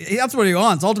what he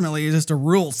wants. Ultimately, is just to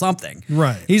rule something.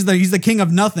 Right. He's the king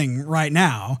of nothing right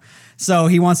now. So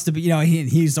he wants to be,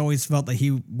 he's always felt that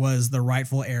he was the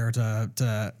rightful heir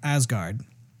to Asgard.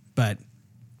 But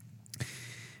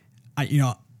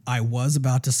I was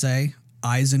about to say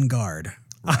Isengard.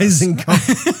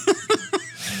 Isengard.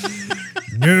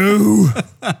 No.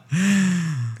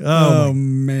 Oh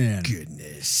man.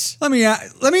 Goodness. Let me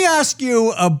ask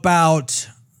you about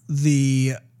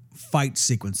the fight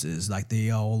sequences, like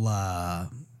the old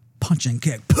punch and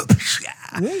kick.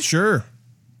 Yeah, sure.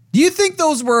 Do you think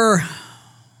those were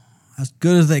as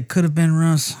good as they could have been,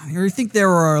 Russ? Or do you think they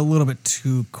were a little bit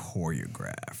too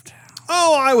choreographed?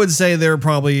 Oh, I would say they're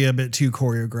probably a bit too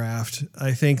choreographed.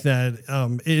 I think that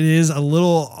it is a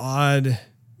little odd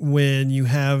when you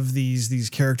have these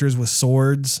characters with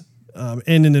swords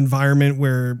in an environment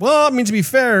where, well, I mean, to be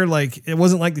fair, like it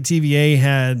wasn't like the TVA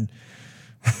had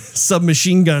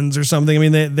submachine guns or something. I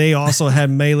mean, they also had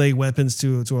melee weapons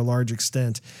to a large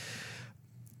extent.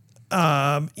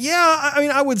 I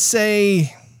mean, I would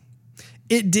say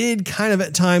it did kind of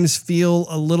at times feel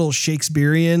a little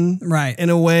Shakespearean, right?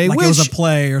 In a way, like it was a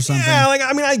play or something. Yeah, like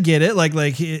I mean, I get it. Like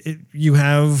you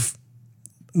have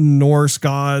Norse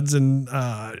gods and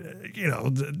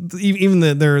even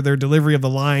their delivery of the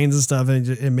lines and stuff, and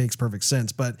it makes perfect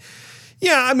sense. But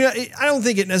yeah, I mean, I don't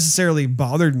think it necessarily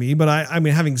bothered me. But I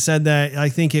mean, having said that, I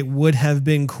think it would have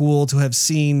been cool to have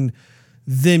seen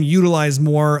them utilize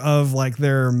more of like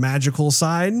their magical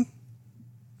side.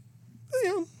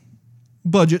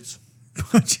 Budgets.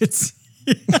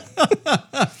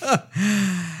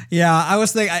 Yeah, I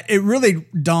was thinking, it really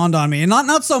dawned on me, and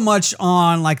not so much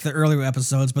on like the earlier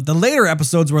episodes, but the later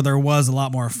episodes where there was a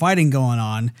lot more fighting going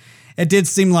on. It did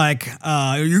seem like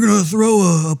you're gonna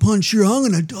throw a punch here, I'm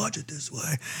gonna dodge it this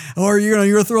way, or you're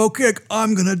gonna throw a kick,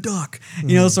 I'm gonna duck,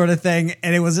 sort of thing.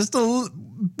 And it was just a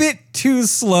bit too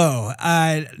slow,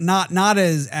 not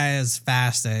as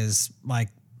fast as like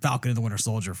Falcon and the Winter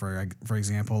Soldier, for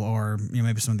example, or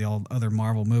maybe some of the other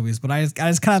Marvel movies. But I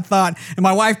just kind of thought, and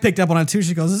my wife picked up on it too.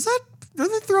 She goes, "Are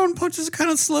they throwing punches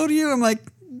kind of slow to you?" I'm like,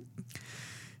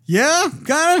 "Yeah,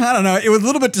 kind of. I don't know. It was a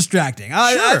little bit distracting.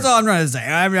 That's all I'm trying to say.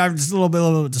 I'm just a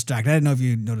little bit distracted. I didn't know if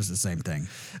you noticed the same thing.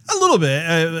 A little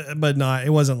bit, but not. It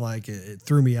wasn't like it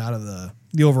threw me out of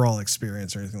the overall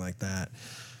experience or anything like that.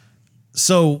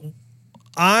 So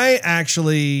I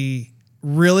actually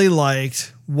really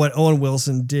liked what Owen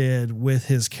Wilson did with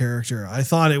his character. I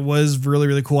thought it was really,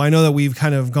 really cool. I know that we've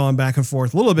kind of gone back and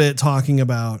forth a little bit talking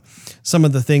about some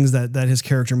of the things that his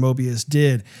character Mobius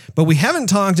did, but we haven't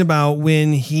talked about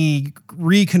when he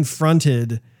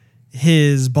reconfronted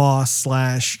his boss /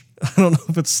 I don't know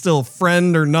if it's still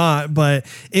friend or not, but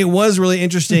it was really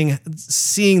interesting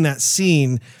seeing that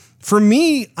scene. For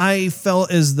me, I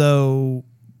felt as though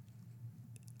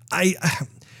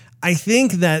I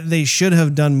think that they should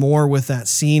have done more with that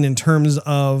scene in terms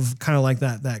of kind of like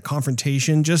that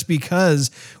confrontation, just because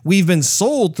we've been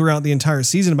sold throughout the entire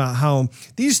season about how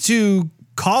these two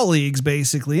colleagues,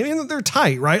 basically, I mean, they're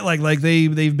tight, right? Like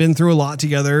they've been through a lot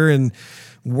together and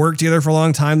worked together for a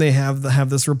long time. They have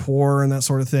this rapport and that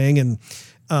sort of thing. And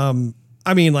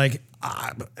I mean, like,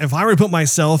 if I were to put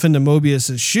myself into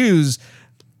Mobius's shoes,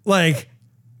 like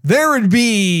there would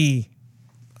be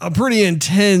a pretty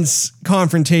intense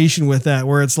confrontation with that,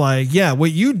 where it's like, yeah, what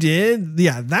you did,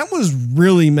 yeah, that was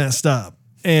really messed up.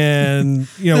 And,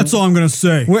 that's all I'm going to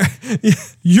say.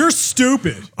 You're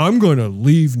stupid. I'm going to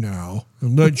leave now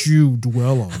and let you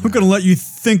dwell on I'm going to let you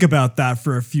think about that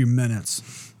for a few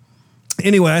minutes.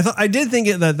 Anyway, I did think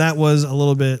that was a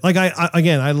little bit like,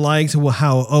 I liked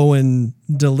how Owen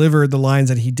delivered the lines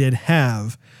that he did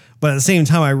have. But at the same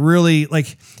time, I really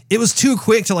like, it was too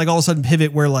quick to like all of a sudden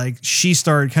pivot where like she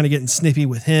started kind of getting snippy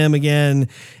with him again.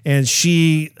 And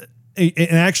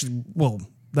actually, well,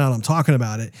 now that I'm talking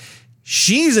about it,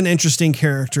 she's an interesting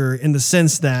character in the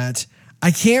sense that I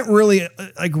can't really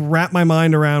like wrap my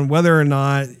mind around whether or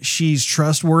not she's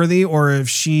trustworthy or if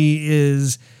she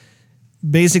is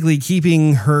basically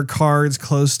keeping her cards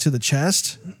close to the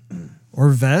chest or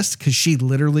vest, because she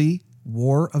literally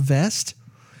wore a vest.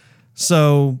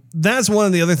 So that's one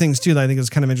of the other things too that I think is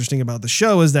kind of interesting about the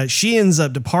show, is that she ends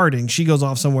up departing. She goes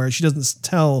off somewhere. She doesn't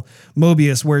tell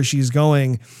Mobius where she's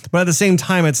going, but at the same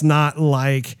time, it's not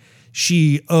like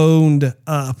she owned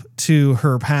up to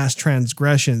her past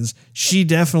transgressions. She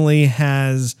definitely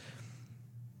has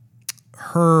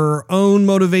her own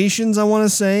motivations, I want to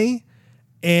say.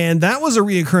 And that was a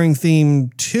reoccurring theme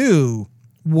too,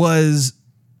 was,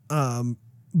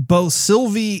 both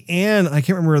Sylvie and I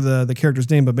can't remember the character's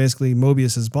name, but basically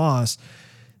Mobius's boss,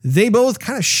 they both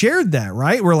kind of shared that,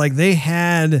 right? Where like they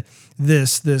had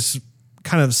this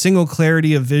kind of single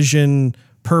clarity of vision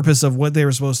purpose of what they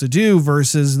were supposed to do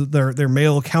versus their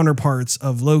male counterparts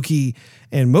of Loki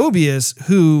and Mobius,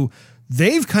 who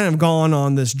they've kind of gone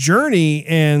on this journey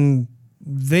and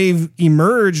they've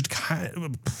emerged kind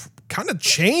of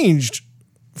changed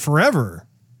forever.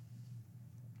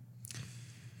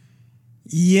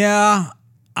 Yeah,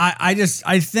 I just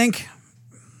think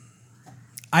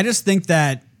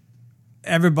that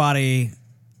everybody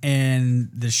in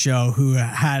the show who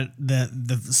had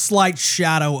the slight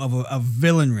shadow of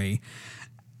villainry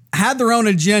had their own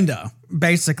agenda,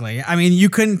 basically. I mean, you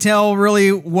couldn't tell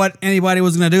really what anybody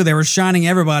was going to do. They were shining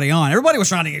everybody on. Everybody was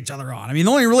shining each other on. I mean,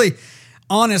 the only really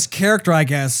honest character, I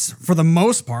guess, for the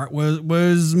most part,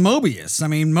 was Mobius. I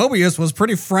mean, Mobius was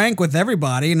pretty frank with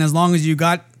everybody, and as long as you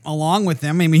got along with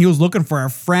him, I mean, he was looking for a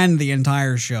friend the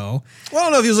entire show. Well, I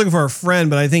don't know if he was looking for a friend,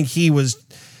 but I think he was,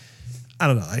 I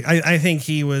don't know. I think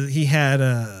he had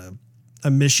a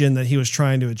mission that he was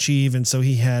trying to achieve, and so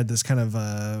he had this kind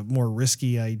of more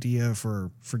risky idea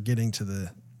for getting to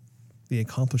the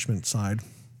accomplishment side.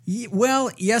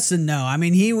 Well, yes and no. I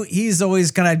mean, he's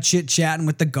always kind of chit-chatting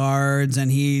with the guards,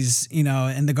 and he's,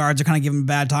 and the guards are kind of giving him a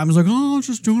bad time. He's like, oh, I'm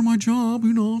just doing my job.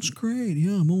 It's great.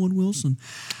 Yeah, I'm Owen Wilson.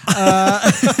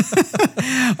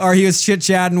 Or he was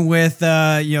chit-chatting with,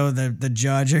 the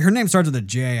judge. Her name starts with a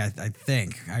J, I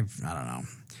think. I don't know.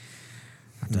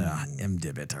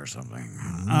 MDibbit or something.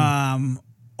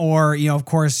 Or, of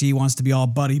course, he wants to be all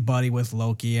buddy-buddy with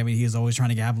Loki. I mean, he's always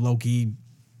trying to have Loki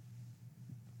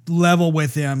level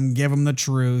with him, give him the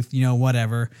truth,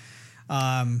 whatever.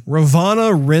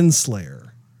 Ravonna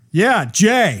Renslayer. Yeah,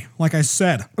 J, like I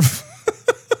said.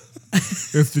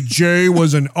 If the J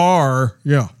was an R,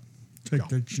 yeah. Take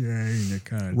the J and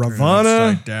kind of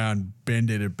Ravonna upside down, bend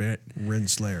it a bit.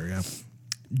 Renslayer, yeah.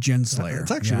 Genslayer.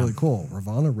 It's actually really cool.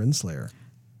 Ravonna Renslayer.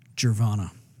 Jirvana.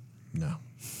 No.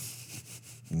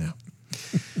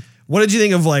 What did you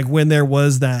think of when there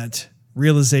was that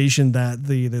realization that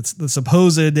the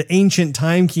supposed ancient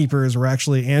timekeepers were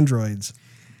actually androids?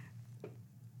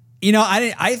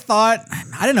 I thought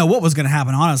I didn't know what was going to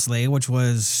happen, honestly, which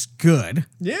was good.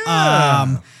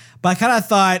 Yeah. But I kind of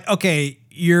thought, okay,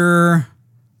 you're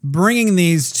bringing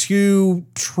these two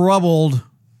troubled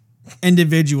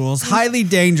individuals, highly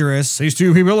dangerous. These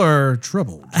two people are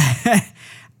troubled.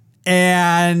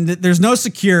 And there's no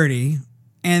security.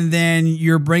 And then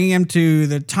you're bringing them to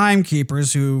the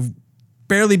timekeepers who've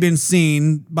barely been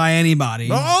seen by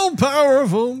anybody. All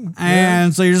powerful.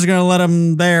 And so you're just going to let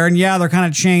them there. And yeah, they're kind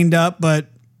of chained up, but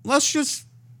let's just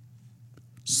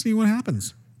see what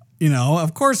happens.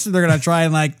 Of course they're going to try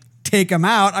and take them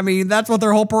out. I mean, that's what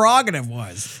their whole prerogative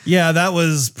was. Yeah, that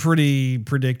was pretty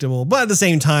predictable. But at the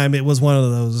same time, it was one of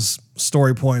those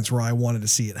story points where I wanted to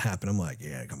see it happen. I'm like,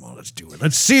 yeah, come on, let's do it.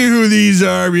 Let's see who these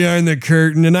are behind the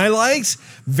curtain. And I liked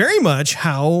very much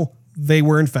how they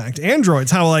were in fact androids,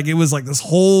 how it was this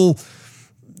whole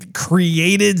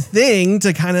created thing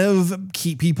to kind of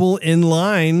keep people in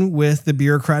line with the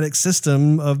bureaucratic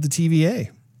system of the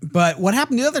TVA. But what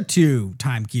happened to the other two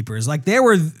timekeepers? They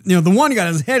were, the one got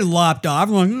his head lopped off.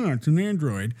 I'm like, oh, it's an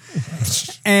android.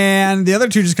 And the other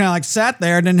two just kind of sat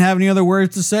there and didn't have any other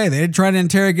words to say. They did try to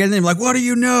interrogate them. Like, what do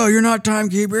you know? You're not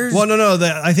timekeepers. Well, no.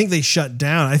 I think they shut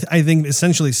down. I think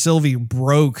essentially Sylvie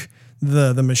broke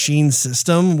the machine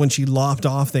system when she lopped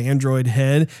off the android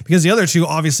head, because the other two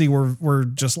obviously were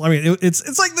just, I mean,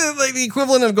 it's like the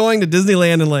equivalent of going to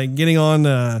Disneyland and getting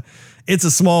on It's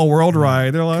a Small World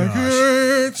ride. They're like,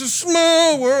 hey, it's a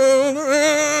small world.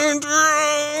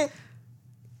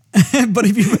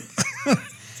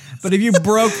 But if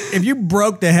you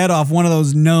broke the head off one of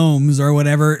those gnomes or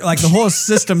whatever, the whole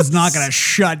system's not gonna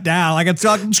shut down. It's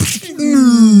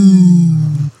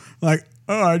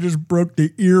oh, I just broke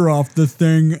the ear off the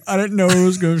thing. I didn't know it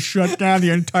was gonna shut down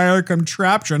the entire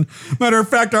contraption. Matter of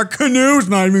fact, our canoe's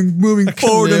not even moving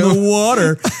forward in the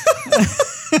water.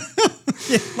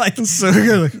 So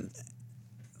good.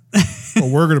 Well,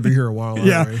 we're gonna be here a while.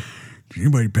 Yeah. Anyway. Did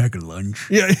anybody pack a lunch?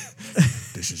 Yeah.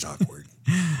 This is awkward.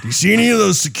 Do you see any of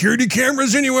those security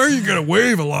cameras anywhere? You gotta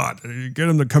wave a lot. You get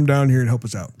them to come down here and help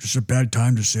us out. Just a bad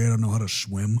time to say I don't know how to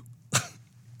swim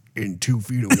in 2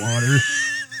 feet of water.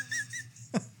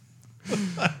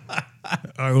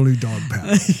 I only dog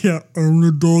paddle. Yeah,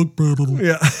 only dog paddle.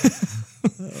 Yeah.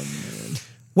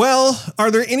 Well, are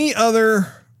there any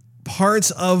other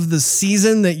parts of the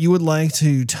season that you would like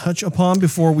to touch upon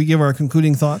before we give our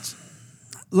concluding thoughts?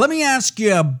 Let me ask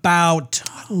you about...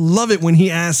 Love it when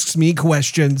he asks me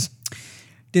questions.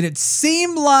 Did it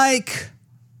seem like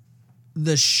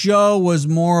the show was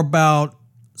more about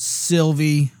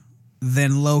Sylvie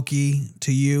than Loki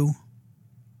to you?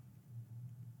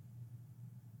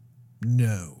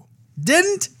 No.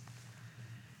 Didn't?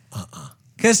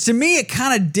 Because to me, it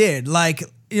kind of did.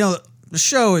 The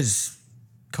show is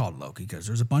called Loki because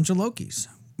there's a bunch of Lokis.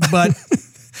 But...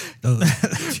 The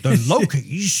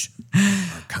Lokis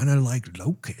are kind of like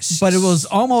locusts. But it was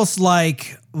almost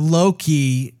like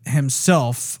Loki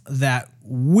himself that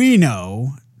we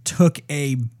know took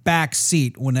a back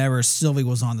seat whenever Sylvie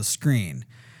was on the screen.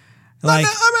 Not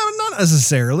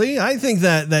necessarily. I think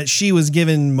that she was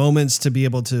given moments to be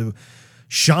able to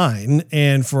shine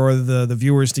and for the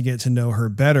viewers to get to know her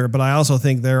better. But I also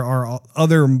think there are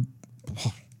other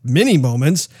many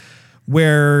moments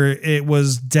where it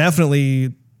was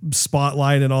definitely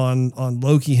spotlighted on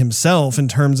Loki himself in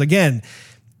terms, again,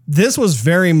 this was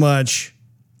very much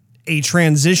a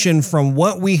transition from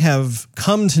what we have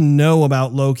come to know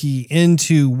about Loki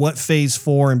into what Phase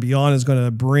 4 and beyond is going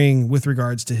to bring with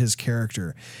regards to his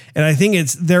character. And I think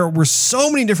there were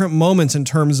so many different moments in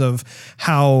terms of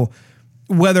how,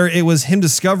 whether it was him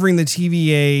discovering the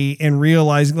TVA and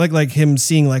realizing like him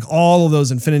seeing all of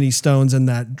those Infinity Stones in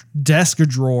that desk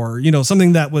drawer,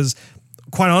 something that was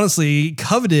quite honestly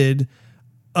coveted,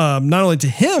 not only to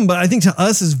him, but I think to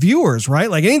us as viewers, right?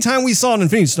 Anytime we saw an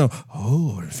Infinity Stone,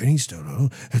 an Infinity Stone,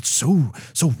 it's so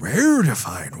rare to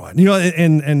find one,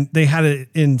 and they had it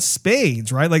in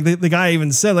spades, right? The guy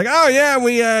even said oh yeah,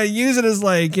 we use it as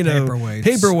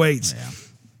paperweights. Yeah.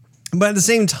 But at the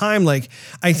same time,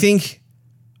 I think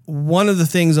one of the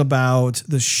things about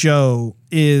the show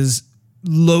is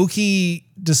Loki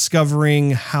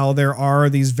discovering how there are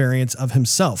these variants of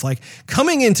himself, like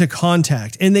coming into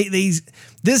contact. And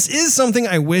this is something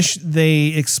I wish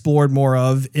they explored more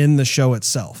of in the show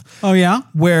itself. Oh, yeah?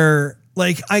 Where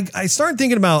like I started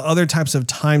thinking about other types of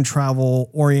time travel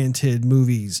oriented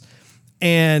movies.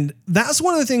 And that's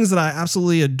one of the things that I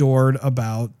absolutely adored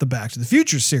about the Back to the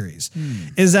Future series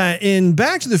is that in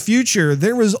Back to the Future,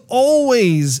 there was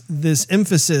always this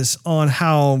emphasis on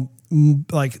how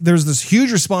like there's this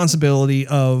huge responsibility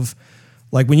of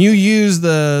like when you use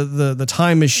the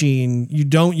time machine, you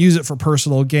don't use it for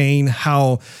personal gain,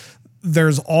 how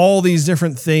there's all these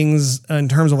different things in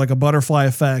terms of like a butterfly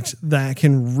effect that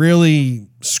can really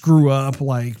screw up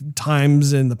like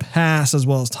times in the past as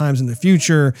well as times in the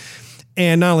future.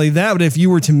 And not only that, but if you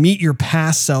were to meet your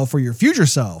past self or your future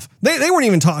self, they weren't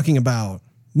even talking about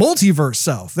multiverse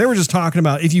self. They were just talking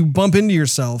about if you bump into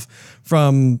yourself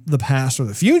from the past or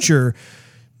the future,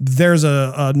 there's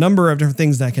a number of different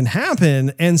things that can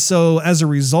happen. And so as a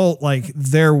result, like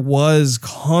there was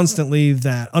constantly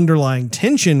that underlying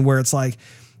tension where it's like,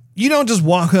 you don't just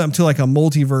walk up to like a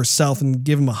multiverse self and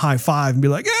give him a high five and be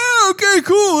like, yeah, okay,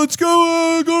 cool. Let's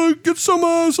go get some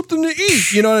something to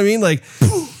eat. You know what I mean? Like,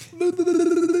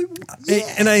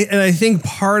 and I think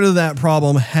part of that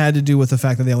problem had to do with the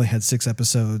fact that they only had 6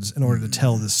 episodes in order to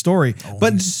tell this story.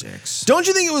 But 6. Don't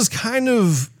you think it was kind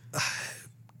of,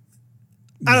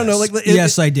 I don't know, like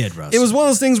yes, I did, Russ. It was one of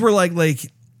those things where like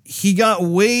he got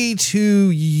way too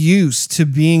used to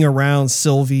being around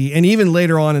Sylvie, and even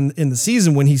later on in the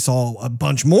season when he saw a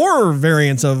bunch more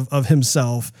variants of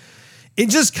himself, it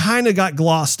just kind of got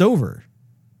glossed over.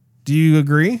 Do you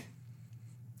agree?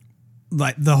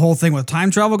 Like the whole thing with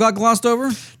time travel got glossed over?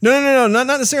 No, not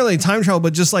necessarily time travel,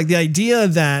 but just like the idea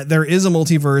that there is a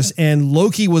multiverse and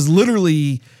Loki was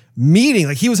literally meeting,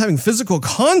 like he was having physical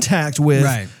contact with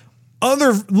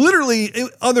other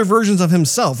versions of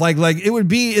himself. Like it would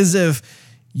be as if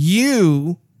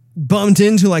you bumped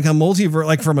into like a multiverse,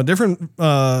 like from a different,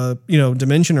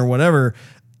 dimension or whatever.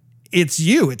 It's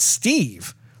you, it's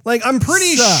Steve. Like, I'm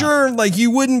pretty sure, like, you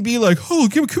wouldn't be like, oh,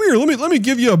 come here, let me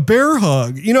give you a bear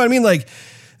hug. You know what I mean? Like,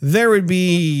 there would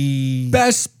be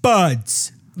best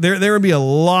buds. There would be a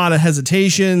lot of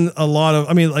hesitation, a lot of,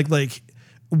 I mean, like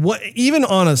what, even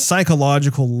on a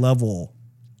psychological level,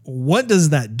 what does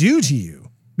that do to you?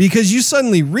 Because you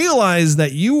suddenly realize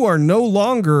that you are no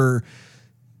longer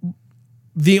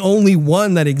the only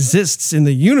one that exists in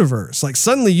the universe. Like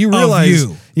suddenly you realize,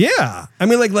 yeah. I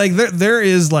mean, like there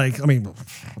is like, I mean,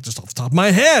 just off the top of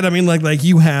my head, I mean, like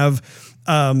you have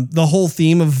the whole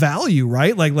theme of value,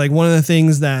 right? Like one of the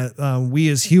things that we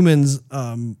as humans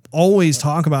always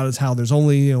talk about is how there's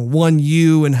only one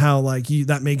you, and how like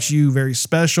that makes you very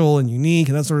special and unique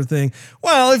and that sort of thing.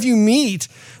 Well, if you meet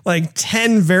like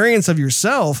 10 variants of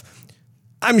yourself,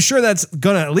 I'm sure that's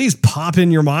going to at least pop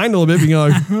in your mind a little bit, being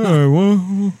like, hey,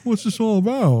 what's this all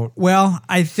about? Well,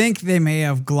 I think they may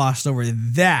have glossed over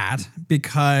that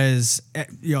because,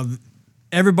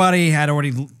 everybody had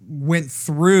already went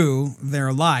through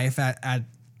their life everybody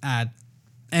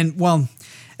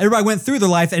went through their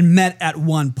life and met at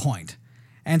one point.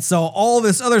 And so all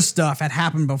this other stuff had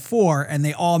happened before and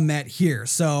they all met here.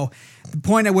 So the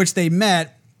point at which they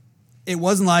met, it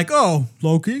wasn't like, oh,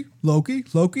 Loki.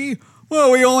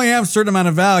 Well, we only have a certain amount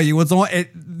of value. It's only,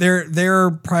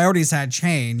 their priorities had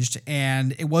changed,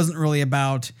 and it wasn't really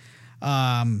about.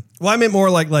 Well, I meant more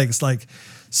like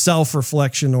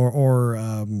self-reflection or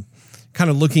kind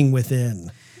of looking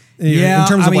within. Yeah, in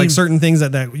terms of like certain things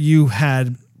that you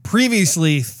had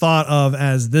previously thought of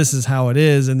as this is how it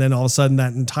is, and then all of a sudden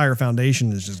that entire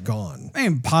foundation is just gone. I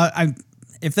mean,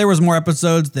 if there was more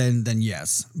episodes, then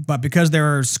yes. But because they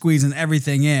were squeezing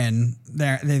everything in,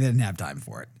 they didn't have time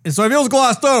for it. And so if it was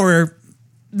glossed over,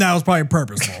 that was probably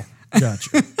purposeful.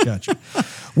 Gotcha.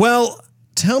 Well,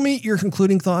 tell me your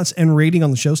concluding thoughts and rating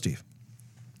on the show, Steve.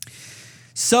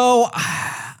 So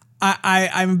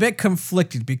I'm a bit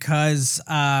conflicted because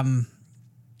at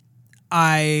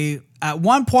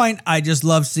one point I just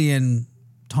love seeing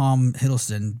Tom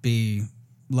Hiddleston be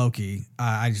Loki.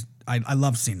 I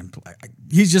love seeing him play.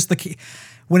 He's just the key.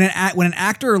 When an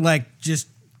actor like just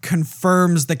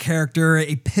confirms the character,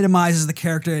 epitomizes the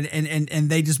character, and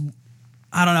they just,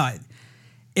 I don't know.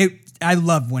 I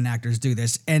love when actors do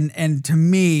this, and to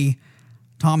me,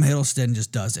 Tom Hiddleston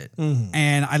just does it,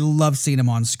 and I love seeing him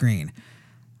on screen.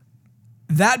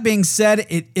 That being said,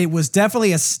 it was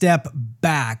definitely a step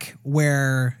back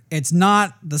where it's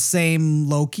not the same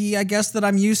Loki, I guess, that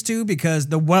I'm used to, because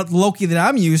what Loki that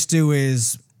I'm used to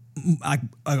is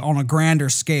on a grander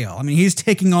scale. I mean, he's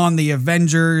taking on the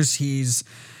Avengers. He's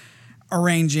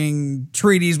arranging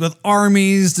treaties with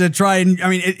armies to try and, I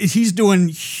mean, he's doing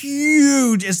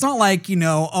huge. It's not like,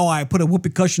 oh, I put a whoopee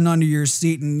cushion under your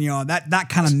seat and, that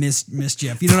kind of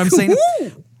mischief. You know what I'm saying?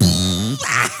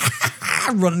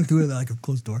 Running through it like a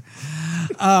closed door.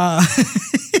 And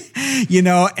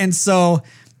so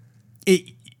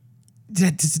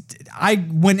I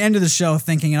went into the show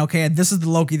thinking, okay, this is the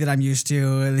Loki that I'm used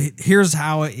to. Here's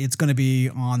how it's going to be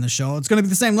on the show. It's going to be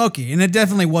the same Loki. And it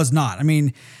definitely was not. I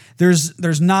mean,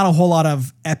 there's not a whole lot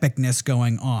of epicness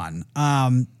going on.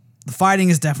 The fighting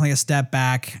is definitely a step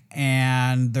back,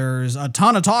 and there's a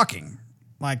ton of talking.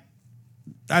 Like,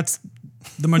 that's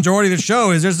the majority of the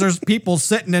show is there's people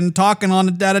sitting and talking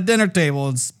at a dinner table.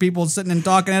 It's people sitting and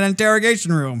talking in an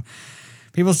interrogation room.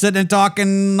 People sitting and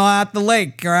talking at the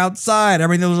lake or outside. I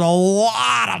mean, there was a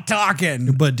lot of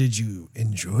talking. But did you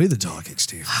enjoy the talking,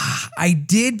 Steve? I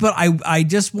did, but I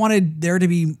just wanted there to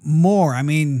be more. I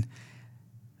mean,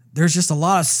 there's just a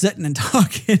lot of sitting and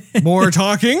talking. More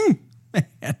talking?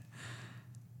 Man.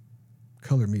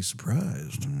 Color me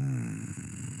surprised.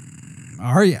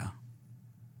 Are you?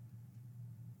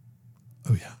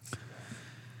 Oh, yeah.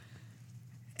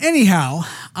 Anyhow,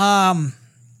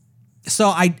 so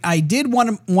I did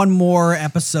one more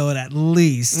episode at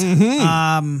least.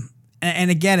 Mm-hmm.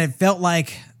 And again, it felt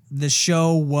like the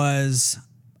show was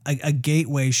a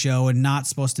gateway show and not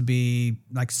supposed to be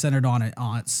like centered on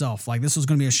itself. Like this was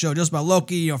going to be a show just about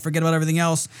Loki, forget about everything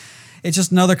else. It's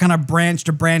just another kind of branch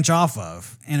to branch off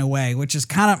of in a way, which is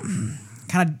kind of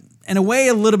in a way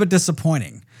a little bit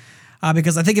disappointing.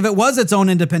 Because I think if it was its own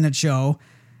independent show,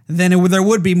 then there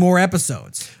would be more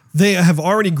episodes. They have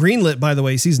already greenlit, by the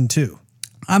way, season 2.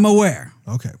 I'm aware.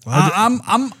 Okay, well,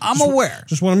 I'm aware.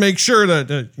 Just want to make sure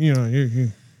that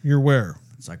you're aware.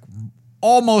 It's like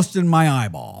almost in my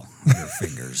eyeball. Your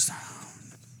fingers.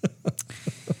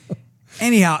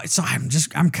 Anyhow, so I'm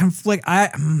conflicted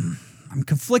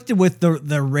with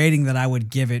the rating that I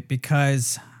would give it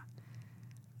because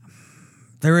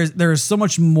there is so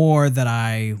much more that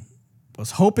I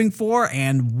was hoping for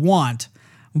and want,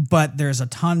 but there's a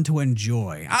ton to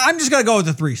enjoy. I'm just gonna go with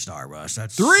the 3-star, Russ.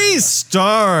 That's 3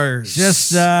 stars.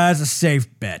 Just it's a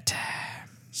safe bet.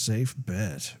 Safe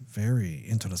bet. Very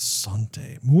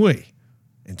interessante. Muy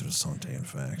interessante, in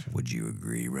fact. Would you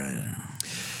agree, right?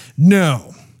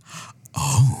 No.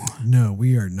 Oh. No,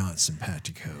 we are not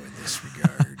simpatico in this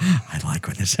regard. I like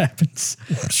when this happens.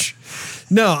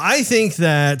 No, I think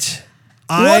that...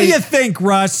 What do you think,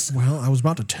 Russ? Well, I was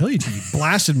about to tell you till you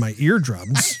blasted my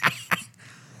eardrums. I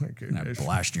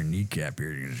blast your kneecap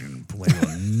here. You're just going to play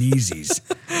with kneesies.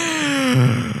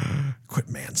 Quit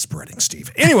man-spreading,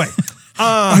 Steve. Anyway.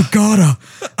 I gotta.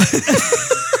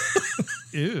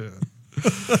 Ew.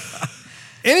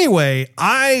 Anyway,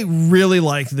 I really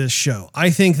like this show. I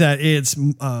think that it's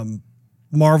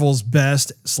Marvel's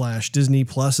best / Disney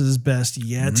Plus's best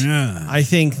yet. Yeah. I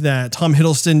think that Tom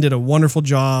Hiddleston did a wonderful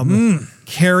job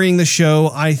carrying the show.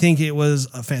 I think it was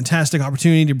a fantastic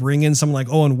opportunity to bring in someone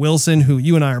like Owen Wilson, who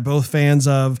you and I are both fans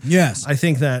of. Yes. I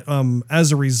think that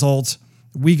as a result,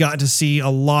 we got to see a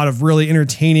lot of really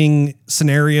entertaining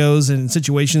scenarios and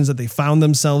situations that they found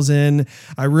themselves in.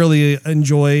 I really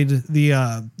enjoyed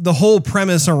the whole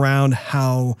premise around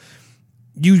how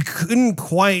you couldn't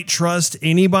quite trust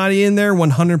anybody in there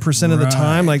 100% of the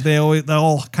time. Like they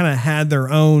all kind of had their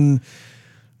own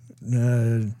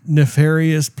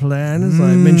nefarious plan, as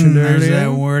I mentioned earlier. There's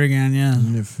that word again, yeah.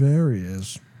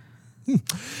 Nefarious.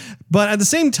 But at the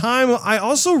same time, I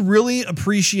also really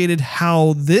appreciated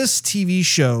how this TV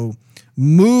show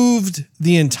moved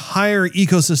the entire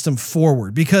ecosystem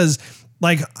forward. Because,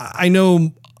 like, I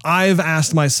know I've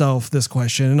asked myself this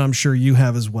question, and I'm sure you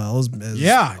have as well as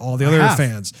all the other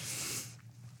fans.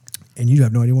 And you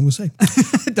have no idea what I'm going to say.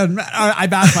 It doesn't matter.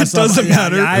 I've asked myself. Doesn't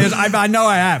matter. I know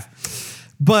I have.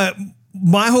 But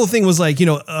my whole thing was like,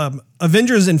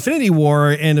 Avengers Infinity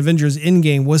War and Avengers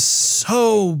Endgame was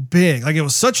so big. Like it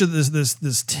was such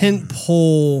this tent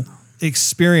pole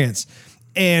experience.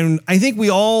 And I think we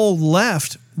all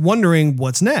left wondering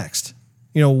what's next.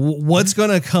 What's going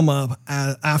to come up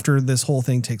after this whole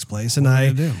thing takes place. And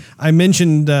I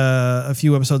mentioned a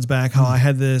few episodes back how I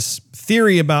had this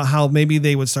theory about how maybe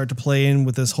they would start to play in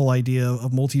with this whole idea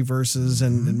of multiverses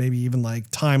and maybe even like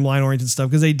timeline oriented stuff.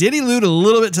 Because they did allude a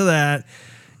little bit to that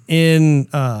in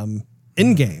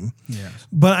Endgame. Yes.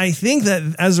 But I think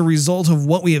that as a result of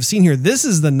what we have seen here, this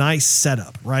is the nice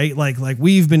setup, right? Like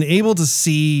we've been able to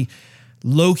see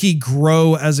Loki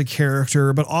grow as a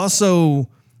character, but also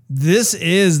this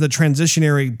is the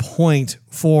transitionary point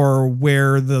for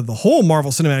where the whole Marvel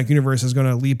Cinematic Universe is going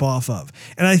to leap off of.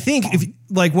 And I think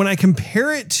when I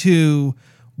compare it to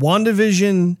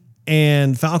WandaVision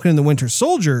and Falcon and the Winter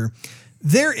Soldier,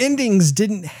 their endings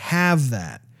didn't have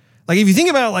that. Like if you think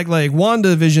about like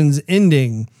WandaVision's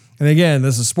ending, and again,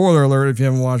 this is spoiler alert if you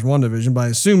haven't watched WandaVision, but I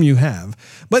assume you have.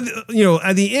 But you know,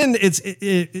 at the end,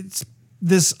 it's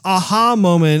this aha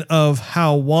moment of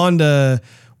how Wanda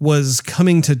was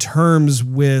coming to terms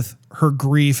with her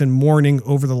grief and mourning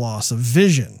over the loss of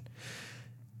Vision.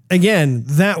 Again,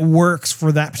 that works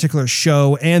for that particular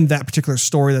show and that particular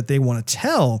story that they want to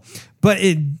tell, but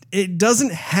it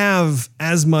doesn't have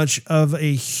as much of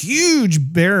a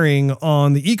huge bearing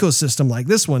on the ecosystem like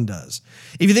this one does.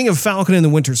 If you think of Falcon and the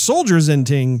Winter Soldier's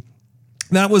ending,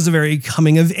 that was a very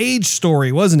coming of age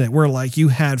story, wasn't it? Where like you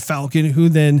had Falcon who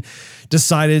then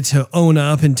decided to own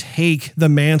up and take the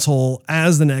mantle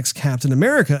as the next Captain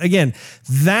America. Again,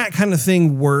 that kind of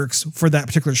thing works for that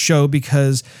particular show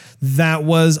because that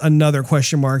was another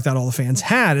question mark that all the fans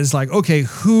had is like, okay,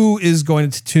 who is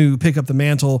going to pick up the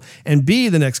mantle and be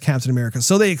the next Captain America?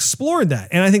 So they explored that.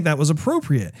 And I think that was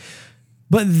appropriate.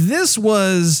 But this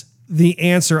was the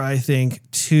answer, I think,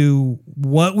 to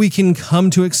what we can come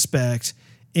to expect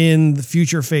in the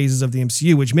future phases of the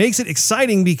MCU, which makes it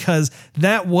exciting because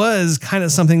that was kind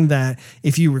of something that,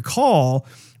 if you recall,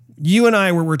 you and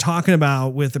I were talking about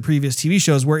with the previous TV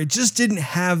shows where it just didn't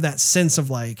have that sense of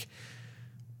like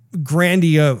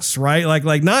grandiose, right?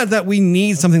 Like not that we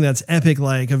need something that's epic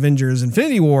like Avengers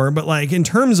Infinity War, but like in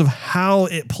terms of how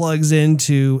it plugs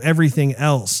into everything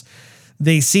else,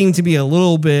 they seem to be a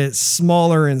little bit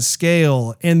smaller in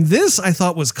scale. And this I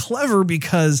thought was clever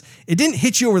because it didn't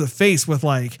hit you over the face with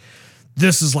like,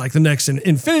 this is like the next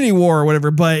Infinity War or whatever,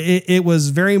 but it was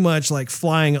very much like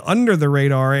flying under the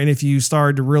radar. And if you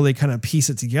started to really kind of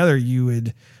piece it together, you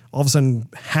would all of a sudden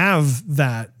have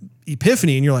that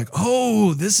epiphany and you're like,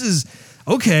 oh, this is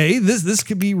okay. This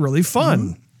could be really fun.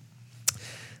 Mm-hmm.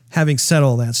 Having said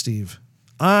all that, Steve,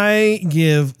 I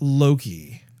give Loki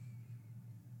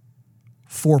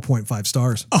 4.5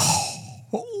 stars. Oh,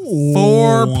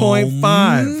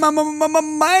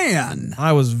 4.5. Man.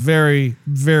 I was very,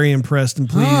 very impressed and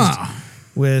pleased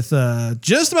with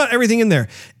just about everything in there.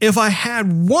 If I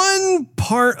had one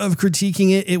part of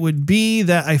critiquing it, it would be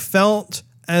that I felt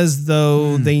as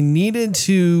though they needed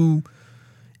to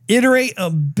iterate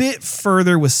a bit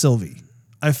further with Sylvie.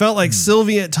 I felt like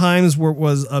Sylvie at times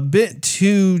was a bit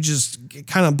too just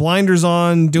kind of blinders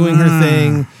on, doing her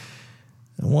thing.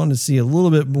 I wanted to see a little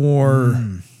bit more,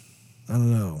 I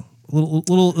don't know, a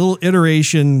little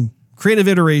iteration, creative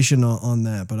iteration on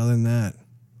that. But other than that,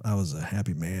 I was a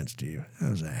happy man, Steve.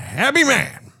 I was a happy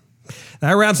man.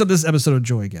 That wraps up this episode of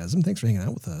Joygasm. Thanks for hanging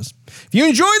out with us. If you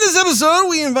enjoyed this episode,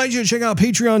 we invite you to check out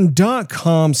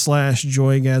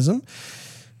patreon.com/Joygasm,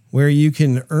 where you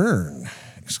can earn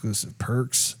exclusive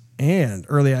perks and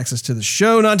early access to the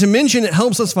show. Not to mention, it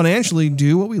helps us financially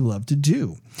do what we love to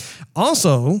do.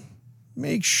 Also,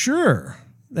 make sure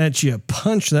that you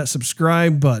punch that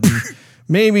subscribe button.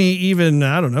 Maybe even,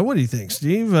 I don't know, what do you think,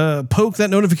 Steve? Poke that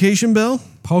notification bell?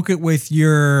 Poke it with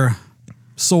your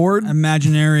sword?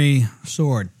 Imaginary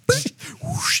sword.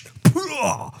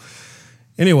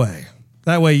 Anyway,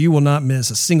 that way you will not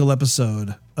miss a single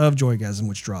episode of Joygasm,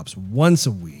 which drops once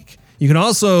a week. You can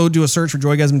also do a search for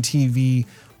Joygasm TV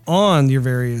on your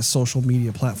various social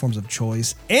media platforms of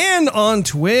choice and on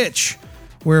Twitch,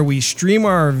 where we stream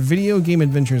our video game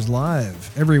adventures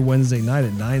live every Wednesday night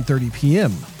at 9:30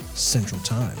 p.m. Central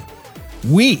Time.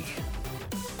 We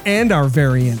and our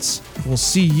variants will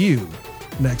see you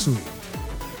next week.